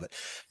dismissive of it.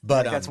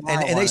 But,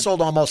 and they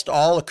sold almost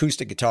all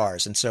acoustic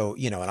guitars. And so,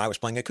 and I was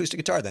playing acoustic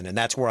guitar then, and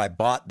that's where I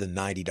bought the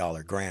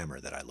 $90 Grammar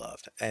that I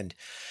loved.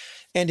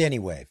 And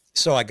anyway,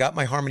 so I got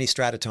my Harmony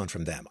Stratotone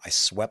from them. I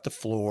swept the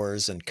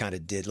floors and kind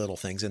of did little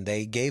things, and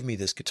they gave me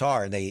this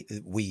guitar, and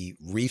we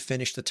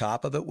refinished the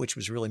top of it, which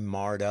was really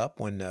marred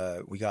up when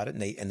we got it,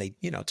 and they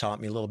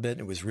taught me a little bit,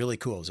 and it was really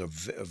cool. It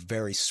was a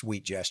very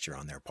sweet gesture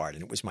on their part,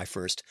 and it was my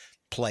first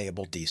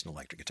playable decent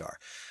electric guitar.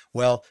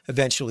 Well,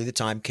 eventually the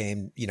time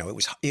came,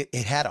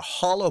 it had a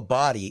hollow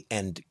body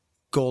and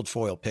gold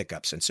foil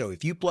pickups, and so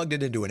if you plugged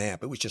it into an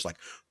amp, it was just like,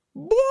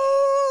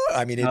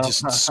 I mean, it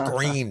just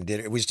screamed.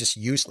 It was just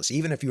useless.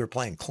 Even if you were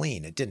playing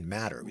clean, it didn't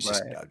matter. It was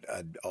just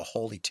a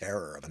holy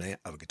terror of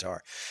a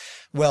guitar.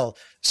 Well,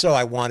 so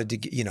I wanted to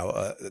get,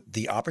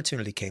 the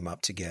opportunity came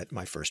up to get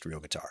my first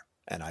real guitar.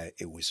 And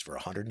it was for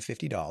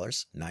 $150,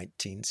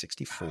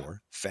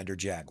 1964 Fender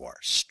Jaguar.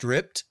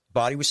 Stripped,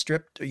 body was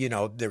stripped.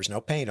 There was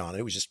no paint on it.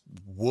 It was just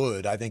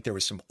wood. I think there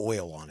was some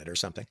oil on it or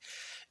something.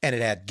 And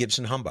it had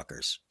Gibson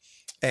humbuckers.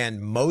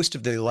 And most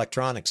of the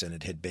electronics in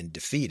it had been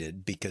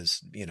defeated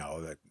because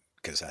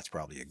that's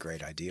probably a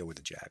great idea with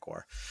the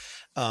Jaguar.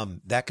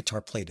 That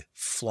guitar played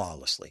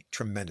flawlessly,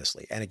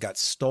 tremendously. And it got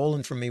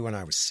stolen from me when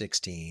I was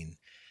 16.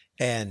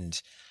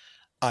 And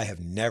I have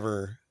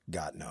never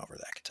gotten over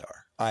that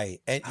guitar.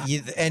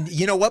 And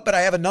you know what? But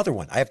I have another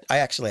one. I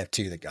actually have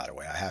two that got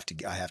away. I have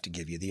to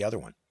give you the other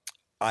one.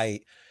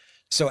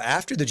 So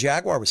after the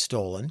Jaguar was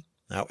stolen,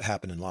 that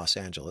happened in Los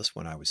Angeles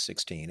when I was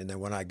 16. And then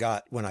when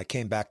I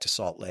came back to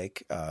Salt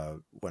Lake,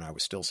 when I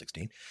was still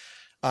 16,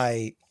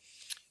 I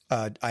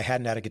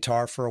hadn't had a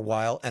guitar for a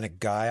while, and a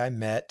guy I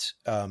met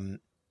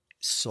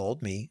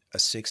sold me a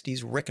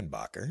 60s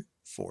Rickenbacker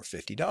for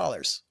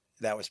 $50.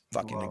 That was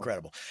fucking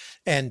incredible.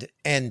 And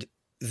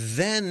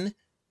then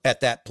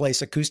at that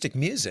place, Acoustic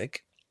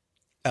Music,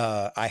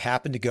 I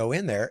happened to go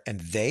in there,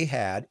 and they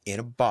had in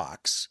a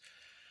box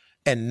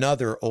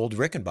another old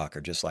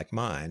Rickenbacker just like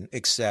mine,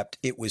 except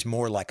it was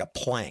more like a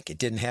plank. It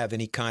didn't have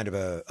any kind of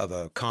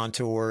a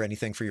contour or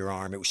anything for your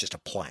arm. It was just a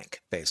plank,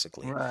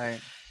 basically.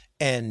 Right.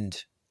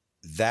 And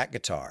that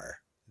guitar,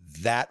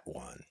 that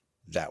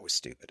was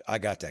stupid. I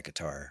got that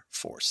guitar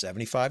for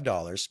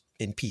 $75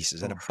 in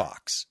pieces in a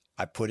box.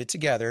 I put it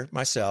together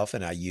myself,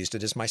 and I used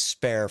it as my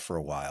spare for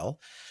a while.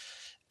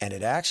 And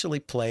it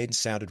actually played and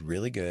sounded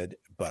really good,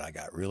 but I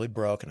got really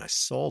broke, and I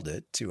sold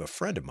it to a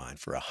friend of mine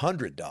for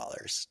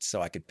 $100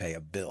 so I could pay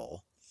a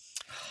bill.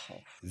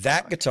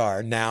 That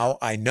guitar, now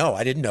I know,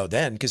 I didn't know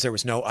then because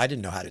I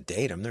didn't know how to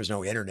date them. There's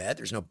no internet.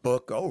 There's no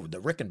book. Oh,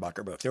 the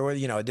Rickenbacker book. There were, it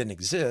didn't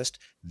exist.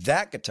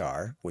 That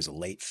guitar was a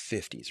late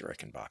 50s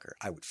Rickenbacker.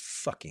 I would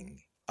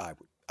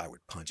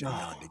punch a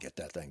nun to get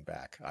that thing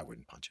back. I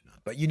wouldn't punch a nun,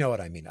 but you know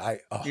what I mean.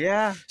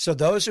 Yeah. So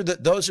those are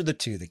the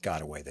two that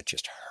got away that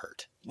just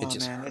hurt. It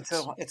just hurts.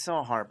 It's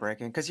so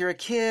heartbreaking because you're a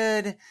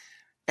kid.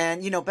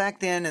 And, back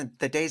then, in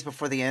the days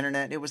before the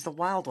internet, it was the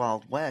wild,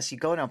 wild west. You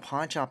go down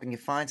pawn shop and you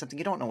find something,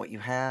 you don't know what you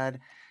had.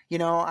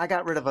 I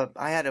got rid of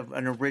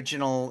an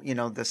original,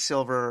 the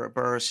Silver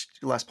Burst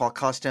Les Paul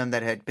Custom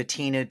that had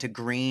patinaed to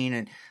green,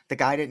 and the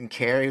guy didn't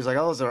care. He was like,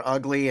 oh, those are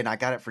ugly, and I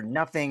got it for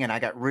nothing, and I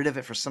got rid of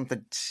it for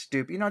something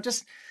stupid.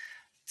 Just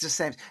the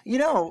same.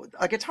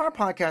 A guitar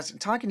podcast,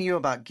 talking to you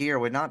about gear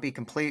would not be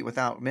complete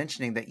without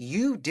mentioning that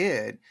you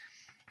did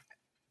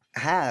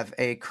have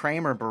a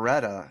Kramer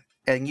Beretta,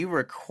 and you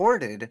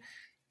recorded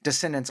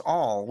Descendants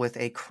All with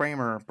a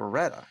Kramer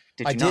Beretta.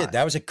 Did I you did. not?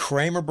 That was a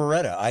Kramer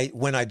Beretta.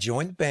 When I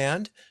joined the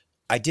band,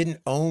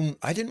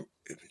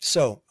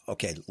 so,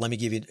 okay, let me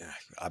give you,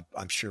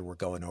 I'm sure we're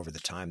going over the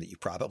time that you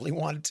probably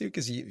wanted to,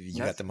 because you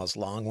got Yes. the most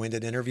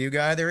long-winded interview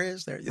guy there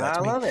is. That's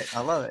I me. love it.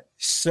 I love it.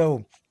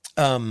 So,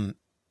 um,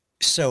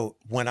 so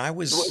when I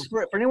was,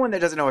 For anyone that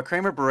doesn't know, a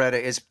Kramer Beretta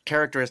is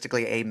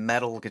characteristically a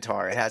metal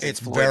guitar. It has a it's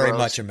very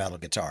much a metal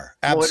guitar.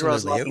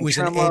 Absolutely. It locking was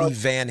an tremolo. Eddie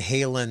Van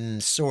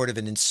Halen sort of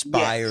an Yes.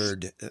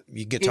 inspired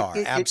guitar.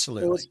 It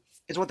Absolutely. was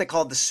it's what they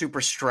called the Super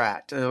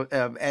Strat.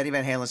 Eddie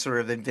Van Halen sort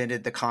of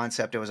invented the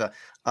concept. It was a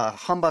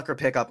humbucker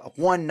pickup,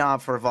 one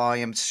knob for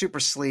volume, super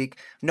sleek,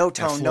 no Yeah,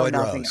 tone, no Floyd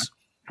nothing. Rose.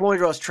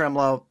 Floyd Rose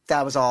tremolo.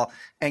 That was all.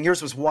 And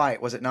yours was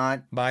white, was it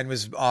not? Mine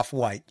was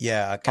off-white.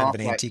 Yeah, kind of Off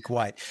an white. antique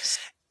white.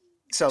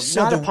 So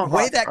So not the a punk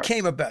way rock that guitar.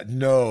 came about,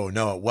 no,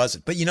 it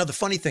wasn't. But the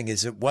funny thing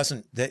is, it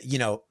wasn't that,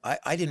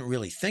 I didn't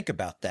really think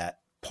about that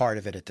part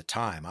of it at the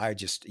time. I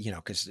just,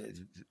 because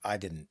I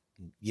didn't,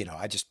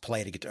 I just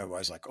played a guitar. I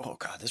was like, oh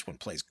God, this one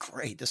plays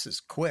great. This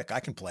is quick. I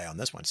can play on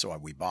this one. So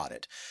we bought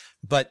it.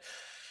 But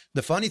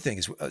the funny thing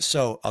is,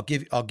 so I'll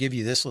give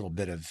you this little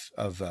bit of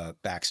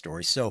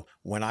backstory. So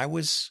when I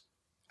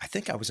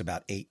think I was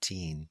about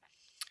 18,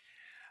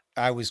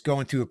 I was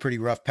going through a pretty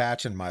rough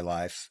patch in my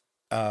life.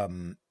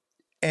 And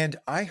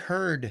I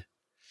heard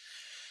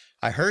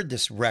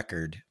this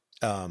record.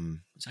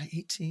 Was I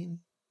 18,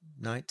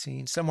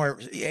 19, somewhere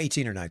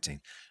 18 or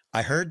 19?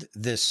 I heard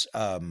this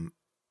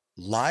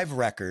live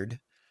record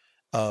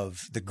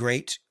of the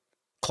great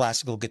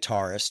classical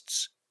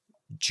guitarists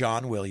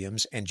John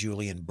Williams and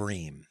Julian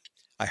Bream.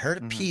 I heard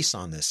a piece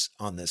on this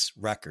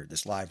record,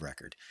 this live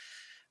record.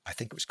 I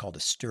think it was called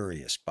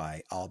Asturias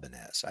by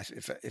Albanese.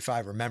 If I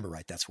remember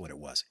right, that's what it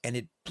was. And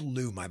it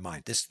blew my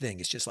mind. This thing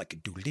is just like a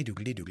doodly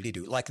doodly doodly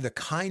doo, like the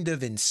kind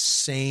of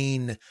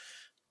insane,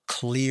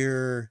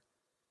 clear,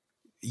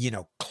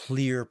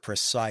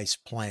 precise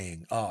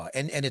playing. Oh,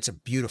 and it's a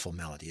beautiful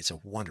melody. It's a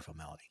wonderful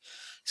melody.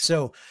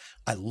 So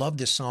I loved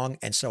this song.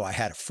 And so I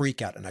had a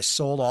freak out and I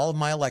sold all of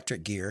my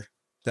electric gear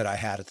that I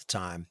had at the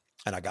time.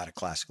 And I got a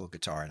classical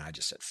guitar and I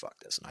just said, fuck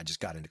this. And I just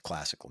got into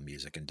classical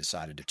music and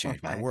decided to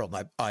change my world.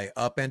 And I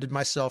upended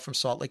myself from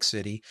Salt Lake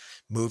City,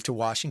 moved to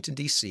Washington,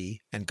 D.C.,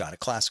 and got a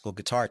classical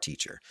guitar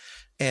teacher.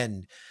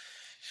 And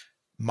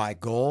my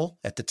goal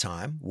at the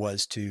time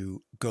was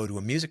to go to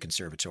a music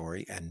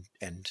conservatory and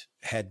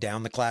head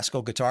down the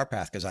classical guitar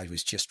path because I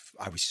was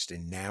just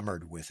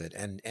enamored with it.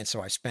 And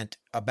so I spent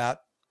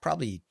about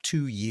probably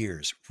 2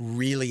 years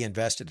really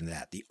invested in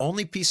that. The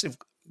only piece of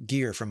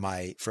gear from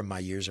my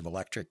years of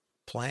electric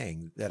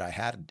playing that I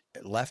had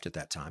left at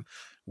that time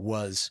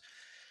was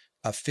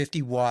a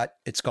 50 watt.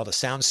 It's called a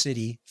Sound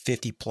City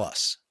 50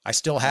 Plus. I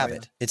still have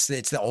it. It's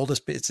the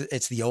oldest.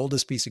 It's the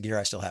oldest piece of gear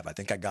I still have. I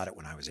think I got it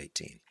when I was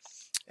 18.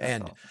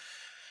 And awesome.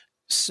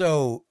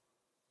 So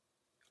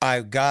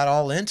I got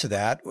all into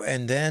that.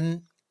 And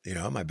then,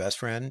 my best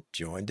friend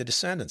joined the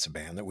Descendants, a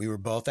band that we were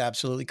both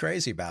absolutely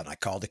crazy about. And I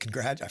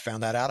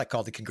found that out. I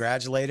called to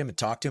congratulate him and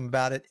talked to him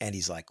about it. And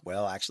he's like,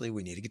 well, actually,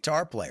 we need a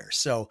guitar player.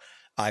 So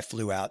I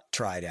flew out,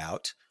 tried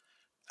out.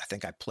 I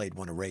think I played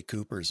one of Ray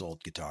Cooper's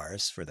old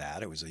guitars for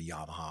that. It was a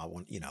Yamaha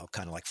one,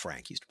 kind of like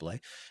Frank used to play.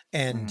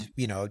 And,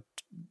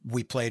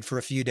 we played for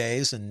a few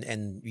days and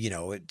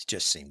it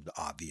just seemed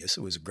obvious.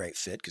 It was a great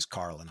fit because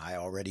Carl and I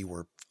already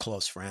were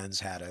close friends,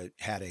 had a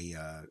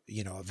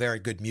very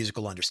good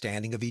musical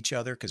understanding of each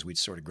other because we'd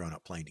sort of grown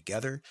up playing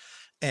together.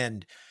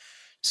 And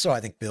so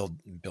I think Bill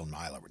and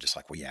Milo were just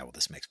like, well,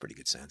 this makes pretty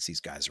good sense. These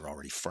guys are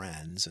already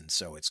friends. And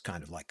so it's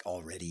kind of like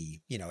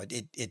already,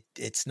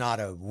 it's not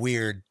a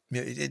weird,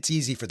 it's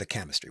easy for the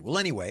chemistry. Well,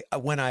 anyway,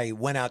 when I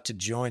went out to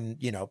join,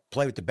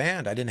 play with the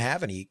band, I didn't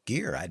have any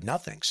gear. I had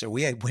nothing. So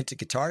we went to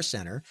Guitar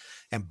Center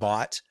and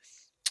bought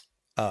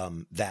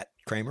that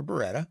Kramer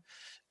Beretta.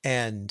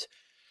 And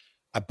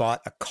I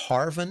bought a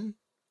Carvin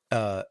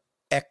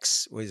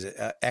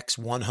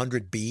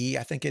X100B,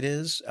 I think it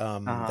is.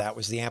 That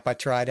was the amp I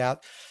tried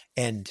out.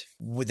 And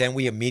then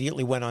we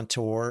immediately went on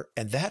tour,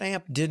 and that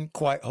amp didn't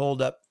quite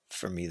hold up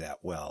for me that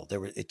well.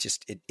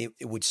 It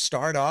would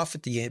start off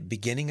at the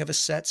beginning of a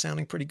set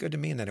sounding pretty good to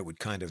me, and then it would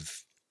kind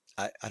of,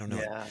 I don't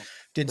know,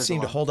 didn't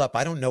seem to hold up.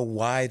 I don't know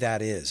why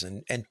that is.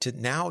 And to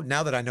now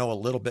that I know a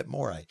little bit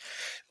more,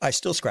 I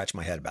still scratch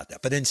my head about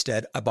that. But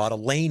instead, I bought a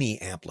Laney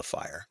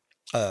amplifier.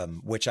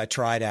 Which I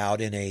tried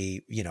out in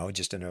I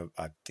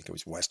think it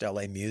was West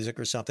LA Music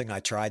or something. I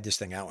tried this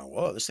thing out and went,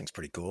 whoa, this thing's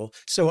pretty cool.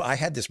 So I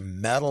had this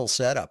metal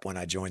setup when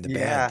I joined the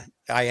band.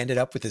 I ended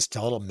up with this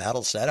total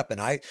metal setup.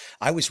 And I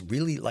was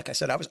really, like I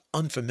said, I was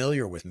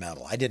unfamiliar with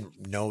metal. I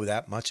didn't know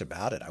that much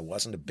about it. I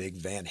wasn't a big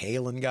Van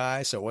Halen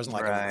guy. So it wasn't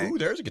like, ooh,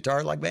 there's a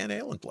guitar like Van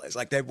Halen plays.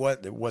 Like it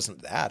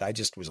wasn't that. I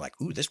just was like,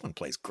 ooh, this one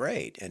plays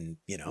great. And,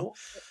 Well,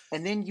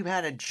 and then you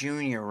had a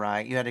Junior,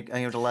 right? You had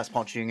a Les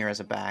Paul Junior as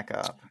a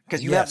backup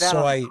because you Yeah, have that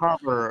so on the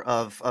cover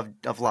of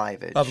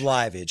Liveage. Of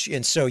Liveage.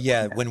 And so,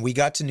 when we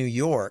got to New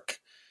York,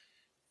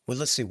 well,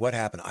 let's see what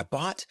happened. I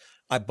bought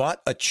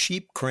a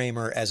cheap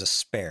Kramer as a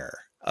spare.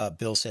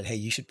 Bill said, "Hey,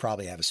 you should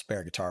probably have a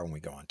spare guitar when we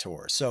go on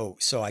tour." So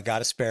I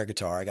got a spare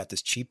guitar. I got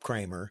this cheap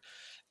Kramer,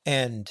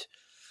 and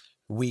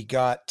we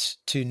got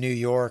to New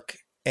York,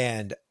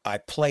 and I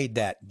played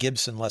that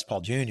Gibson Les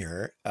Paul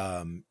Jr.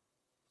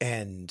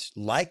 And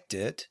liked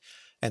it,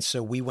 and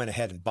so we went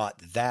ahead and bought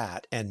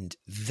that. And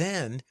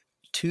then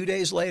 2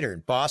 days later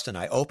in Boston,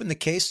 I opened the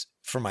case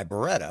for my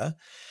Beretta,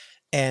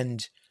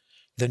 and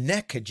the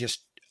neck had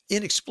just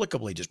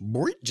inexplicably just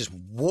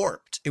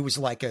warped. It was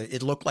like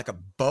it looked like a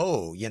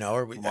bow,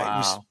 or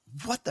Wow.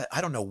 I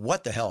don't know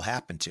what the hell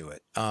happened to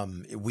it.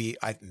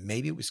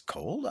 Maybe it was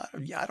cold.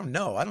 I don't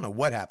know. I don't know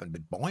what happened,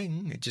 but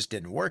boing, it just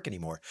didn't work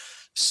anymore.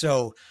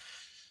 So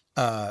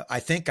I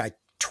think I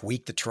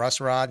tweaked the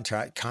truss rod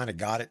and kind of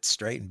got it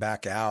straightened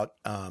back out.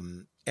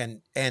 And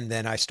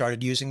then I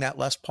started using that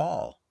Les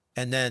Paul,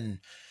 and then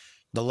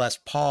the Les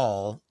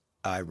Paul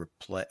I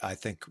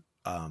think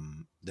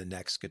the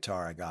next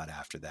guitar I got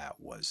after that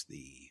was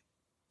the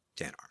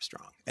Dan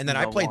Armstrong. And then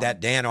I played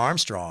that Dan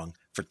Armstrong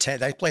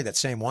I played that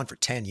same one for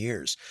 10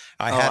 years.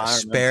 I had a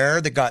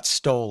spare that got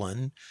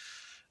stolen,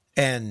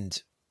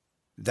 and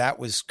that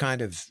was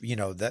kind of,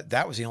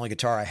 that was the only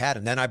guitar I had.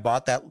 And then I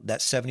bought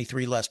that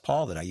 73 Les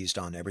Paul that I used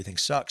on Everything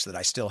Sucks that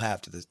I still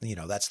have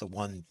that's the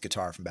one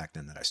guitar from back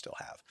then that I still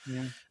have.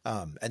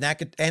 Yeah.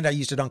 And I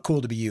used it on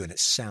Cool to Be You, and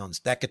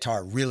that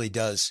guitar really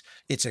does.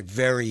 It's a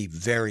very,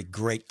 very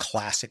great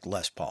classic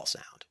Les Paul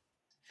sound.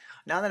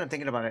 Now that I'm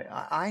thinking about it,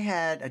 I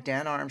had a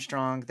Dan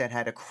Armstrong that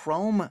had a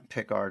chrome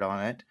pickguard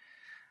on it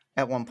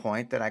at one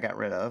point that I got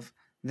rid of.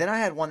 Then I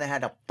had one that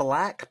had a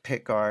black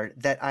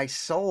pickguard that I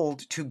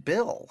sold to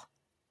Bill,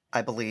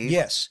 I believe.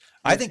 Yes.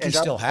 I think he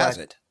still has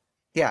it.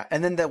 Yeah.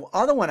 And then the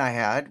other one I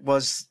had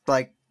was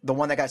like the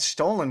one that got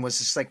stolen was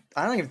just like,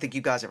 I don't even think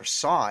you guys ever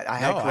saw it. I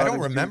don't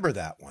remember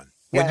that one.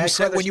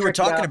 When you were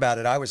talking about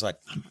it, I was like,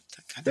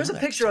 there's a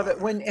picture of it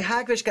when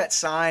Hagfish got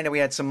signed and we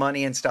had some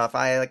money and stuff.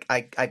 I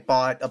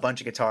bought a bunch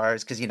of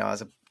guitars because, I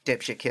was a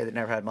dipshit kid that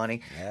never had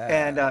money.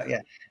 Yeah.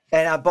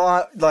 And I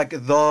bought like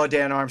the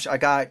Dan Armstrong. I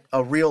got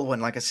a real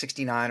one, like a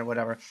 69 or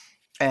whatever.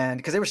 And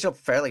because they were still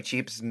fairly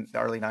cheap in the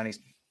early 90s.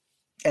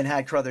 And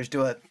had Crothers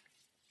do it,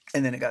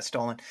 and then it got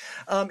stolen.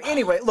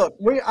 Anyway, look,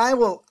 I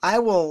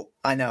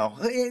know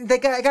they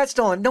got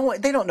stolen. No,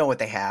 they don't know what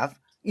they have.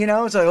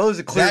 It's like, it's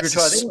a clear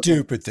guitar. That's a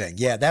stupid thing.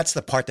 Yeah, that's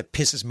the part that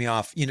pisses me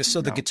off.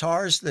 So the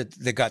guitars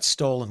that got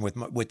stolen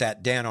with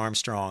that Dan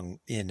Armstrong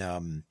in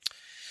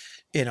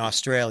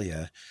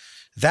Australia,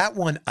 that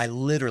one I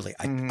literally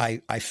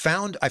I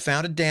found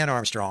a Dan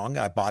Armstrong.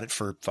 I bought it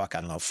for I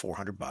don't know,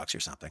 $400 or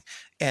something,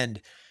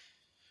 and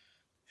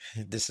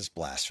this is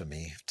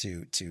blasphemy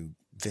to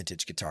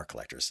vintage guitar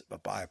collectors.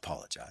 I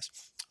apologize.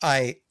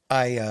 I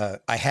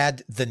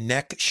had the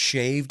neck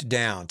shaved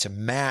down to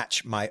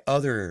match my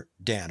other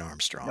Dan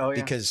Armstrong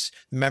because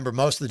remember,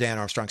 most of the Dan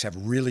Armstrongs have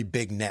really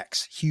big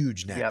necks,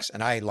 huge necks,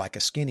 and I like a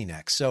skinny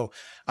neck. So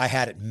I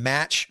had it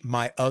match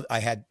I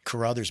had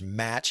Carruthers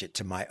match it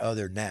to my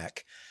other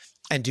neck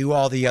and do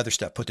all the other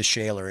stuff, put the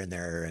Shaler in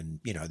there and,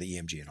 the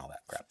EMG and all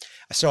that crap.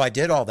 So I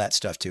did all that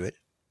stuff to it,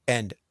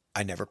 and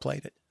I never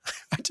played it.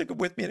 I took it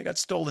with me and it got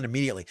stolen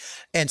immediately.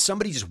 And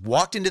somebody just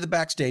walked into the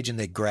backstage and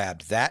they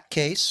grabbed that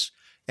case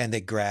and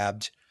they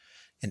grabbed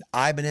an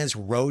Ibanez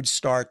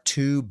Roadstar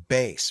 2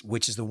 bass,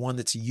 which is the one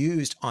that's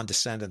used on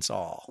Descendants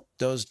All.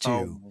 Those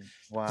two,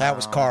 that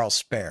was Carl's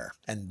spare.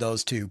 And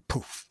those two,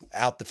 poof,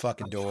 out the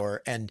fucking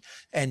door. And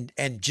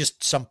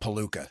just some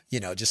palooka,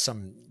 just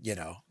some,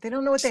 They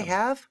don't know what they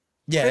have?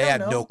 Yeah, they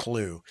have no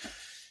clue.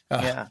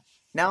 Yeah.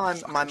 Now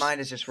my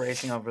mind is just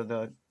racing over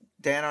the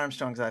Dan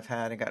Armstrongs I've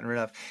had and gotten rid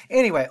of.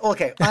 Anyway,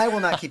 okay, I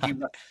will not keep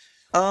you.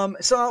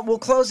 So we'll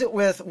close it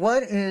with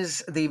what is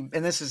and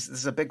this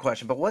is a big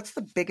question, but what's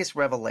the biggest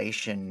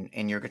revelation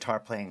in your guitar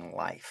playing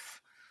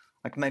life?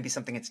 Like maybe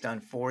something it's done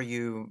for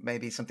you,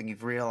 maybe something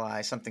you've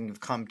realized, something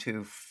you've come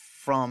to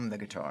from the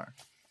guitar.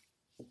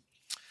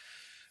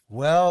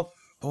 Well,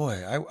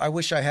 boy, I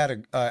wish I had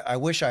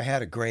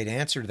a great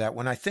answer to that.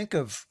 When I think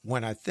of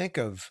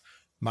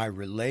my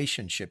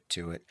relationship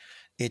to it,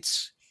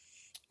 it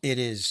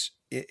is.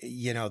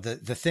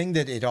 The thing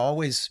that it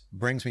always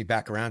brings me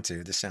back around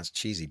to, this sounds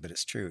cheesy, but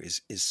it's true,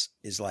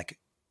 is like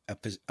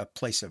a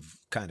place of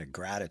kind of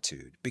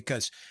gratitude,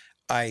 because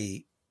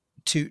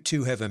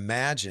to have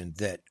imagined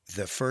that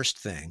the first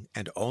thing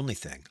and only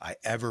thing I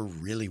ever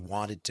really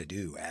wanted to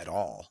do at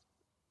all,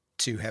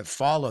 to have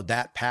followed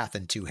that path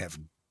and to have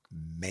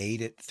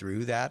made it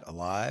through that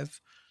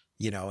alive,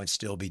 and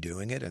still be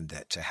doing it, and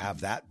that to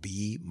have that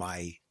be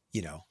my,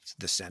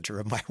 the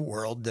center of my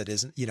world that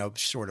isn't,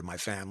 sort of my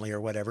family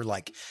or whatever,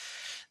 like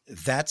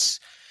that's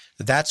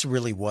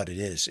really what it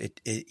is.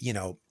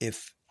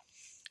 If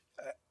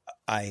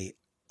I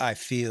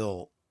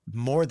feel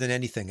more than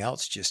anything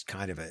else, just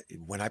kind of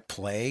when I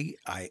play,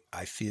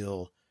 I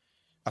feel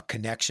a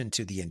connection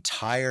to the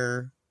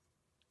entire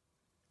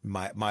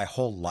my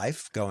whole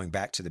life, going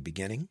back to the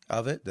beginning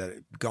of it,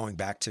 going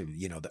back to,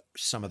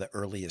 some of the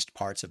earliest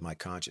parts of my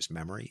conscious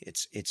memory.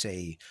 It's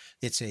a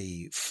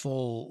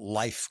full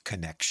life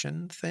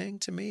connection thing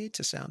to me,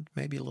 to sound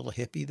maybe a little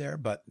hippie there,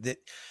 but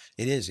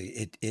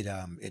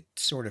it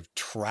sort of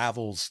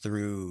travels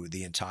through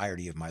the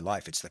entirety of my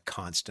life. It's the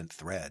constant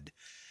thread.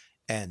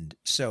 And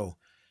so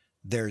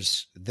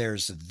there's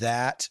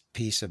that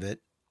piece of it.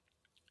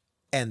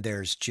 And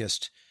there's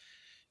just,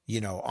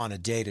 on a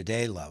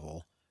day-to-day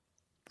level,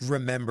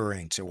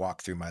 remembering to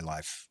walk through my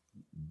life,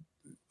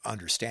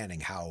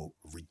 understanding how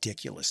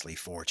ridiculously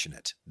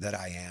fortunate that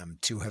I am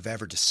to have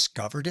ever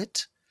discovered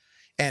it,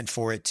 and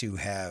for it to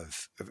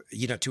have,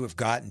 to have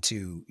gotten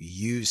to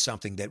use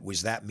something that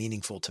was that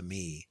meaningful to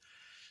me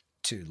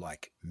to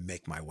like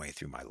make my way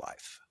through my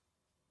life.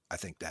 I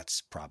think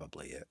that's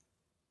probably it.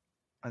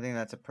 I think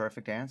that's a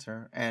perfect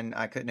answer. And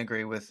I couldn't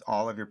agree with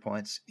all of your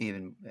points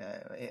even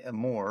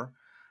more.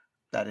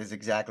 That is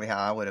exactly how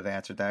I would have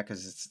answered that,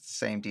 because it's the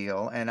same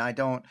deal. And I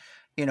don't,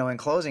 in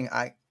closing,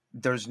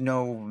 there's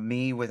no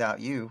me without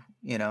you.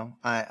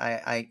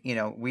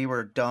 We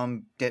were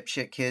dumb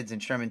dipshit kids in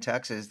Sherman,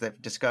 Texas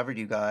that discovered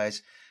you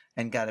guys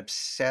and got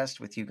obsessed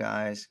with you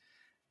guys.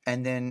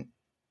 And then,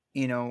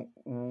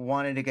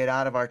 wanted to get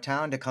out of our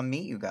town to come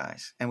meet you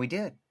guys. And we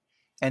did.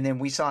 And then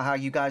we saw how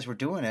you guys were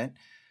doing it,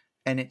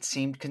 and it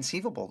seemed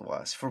conceivable to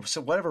us for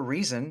whatever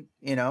reason.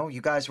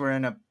 You guys were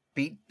in a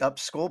beat up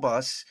school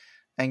bus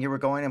and you were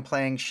going and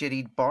playing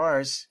shitty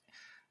bars.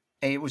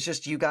 And it was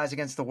just you guys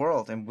against the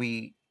world. And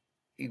we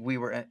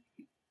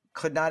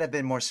could not have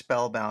been more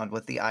spellbound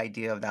with the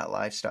idea of that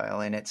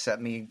lifestyle. And it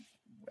set me,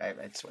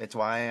 it's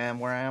why I am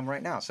where I am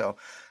right now. So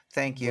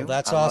thank you. Well,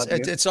 that's awesome.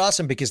 It's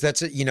awesome, because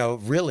that's,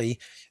 really,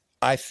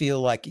 I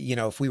feel like,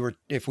 if we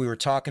were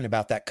talking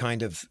about that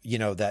kind of,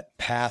 that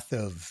path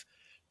of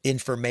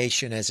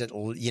information as it,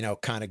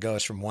 kind of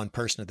goes from one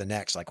person to the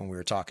next, like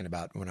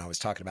when I was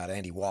talking about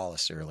Andy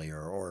Wallace earlier,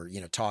 or,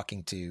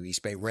 talking to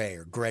East Bay Ray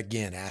or Greg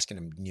Ginn, asking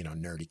him,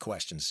 nerdy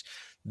questions.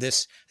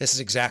 This is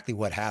exactly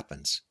what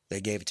happens.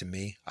 They gave it to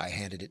me. I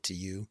handed it to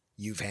you.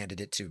 You've handed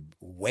it to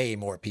way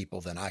more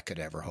people than I could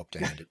ever hope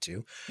to hand it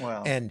to.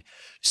 Wow. And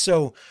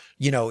so,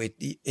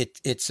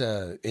 it's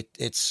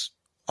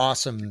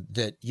awesome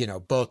that,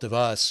 both of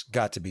us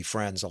got to be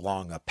friends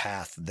along a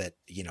path that,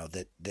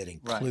 that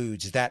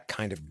includes right. that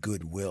kind of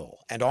goodwill,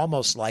 and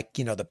almost like,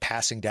 the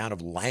passing down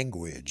of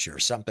language or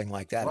something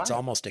like that. Right. It's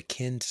almost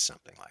akin to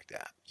something like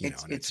that.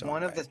 It's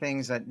one of the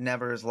things that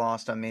never is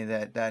lost on me,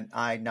 that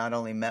I not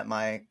only met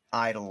my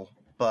idol,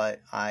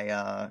 but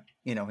I,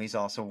 he's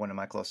also one of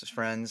my closest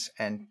friends.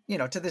 And,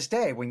 to this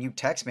day, when you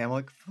text me, I'm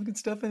like, fucking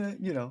stuff in it,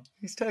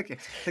 he's texting.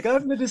 The guy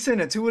from The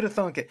Descendants, who would have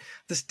thunk it?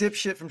 This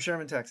dipshit from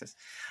Sherman, Texas.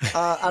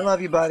 I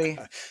love you, buddy.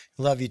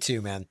 Love you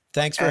too, man.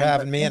 Thanks for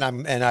having me. And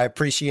I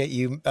appreciate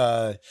you,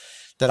 that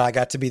I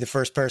got to be the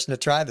first person to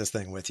try this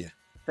thing with you.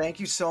 Thank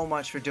you so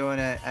much for doing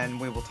it. And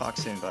we will talk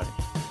soon, buddy.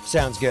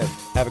 Sounds good.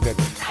 Have a good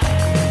one.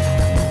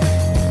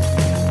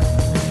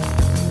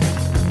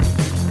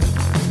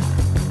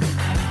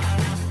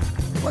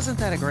 Wasn't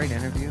that a great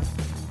interview?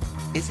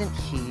 Isn't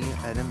he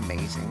an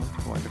amazing,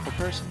 wonderful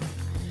person?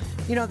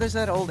 There's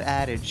that old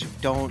adage,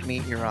 don't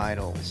meet your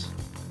idols.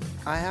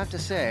 I have to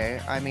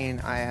say, I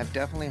have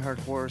definitely heard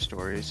horror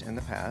stories in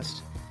the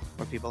past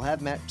where people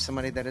have met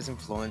somebody that has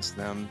influenced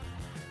them,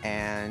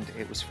 and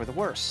it was for the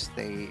worse.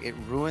 It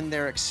ruined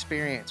their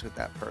experience with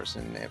that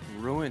person. It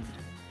ruined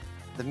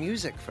the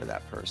music for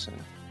that person,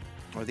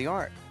 or the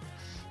art.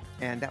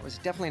 And that was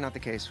definitely not the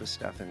case with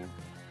Stephen.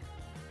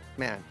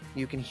 Man,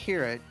 you can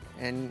hear it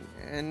in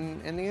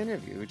the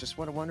interview, just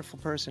what a wonderful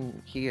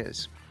person he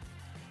is.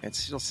 It's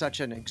still such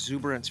an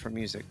exuberance for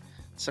music,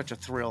 such a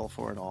thrill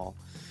for it all.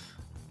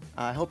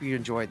 I hope you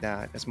enjoyed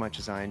that as much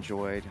as I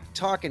enjoyed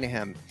talking to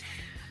him.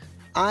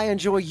 I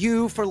enjoy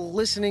you for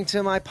listening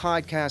to my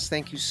podcast.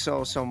 Thank you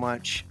so, so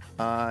much.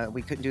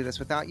 We couldn't do this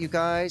without you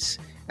guys,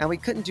 and we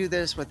couldn't do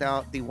this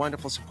without the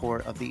wonderful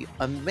support of the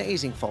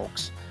amazing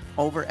folks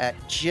over at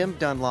Jim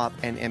Dunlop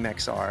and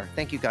MXR.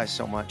 Thank you guys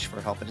so much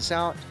for helping us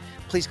out.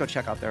 Please go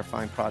check out their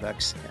fine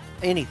products,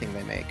 anything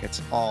they make.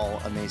 It's all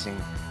amazing,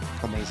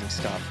 amazing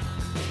stuff.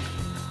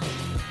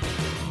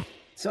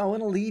 So I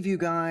want to leave you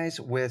guys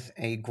with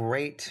a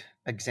great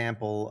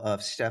example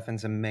of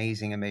Stephen's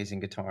amazing, amazing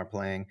guitar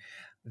playing.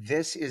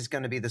 This is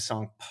going to be the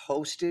song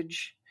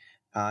Postage.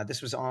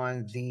 This was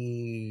on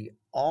the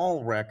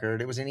All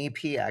record. It was an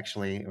EP,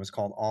 actually. It was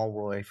called All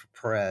Roy for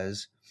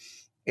Prez.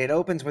 It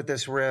opens with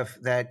this riff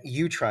that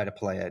you try to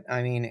play it.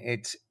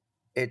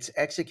 It's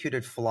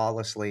executed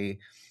flawlessly.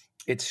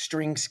 It's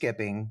string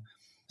skipping.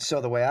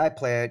 So the way I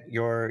play it,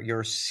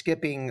 you're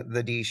skipping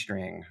the D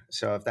string.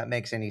 So if that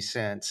makes any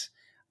sense,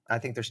 I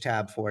think there's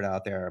tab for it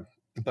out there.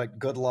 But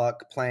good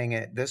luck playing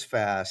it this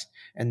fast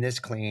and this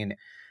clean.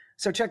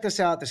 So check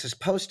this out. This is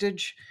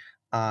Postage,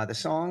 the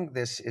song.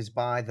 This is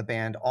by the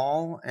band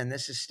All, and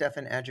this is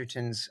Stephen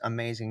Egerton's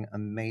amazing,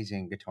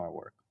 amazing guitar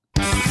work.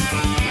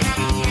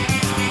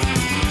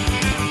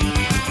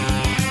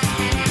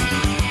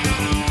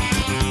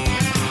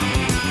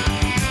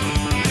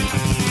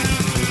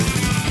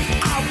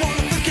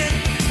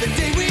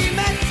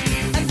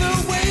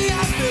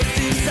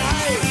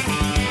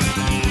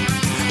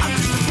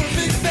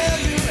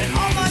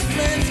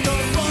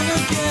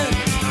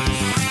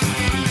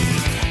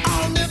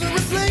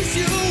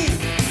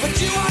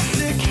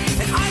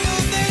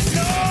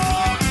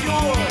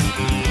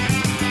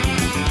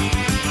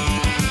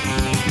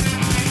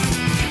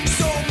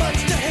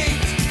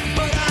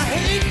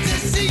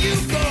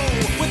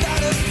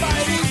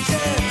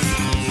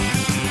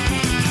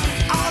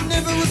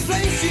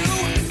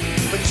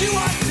 you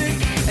are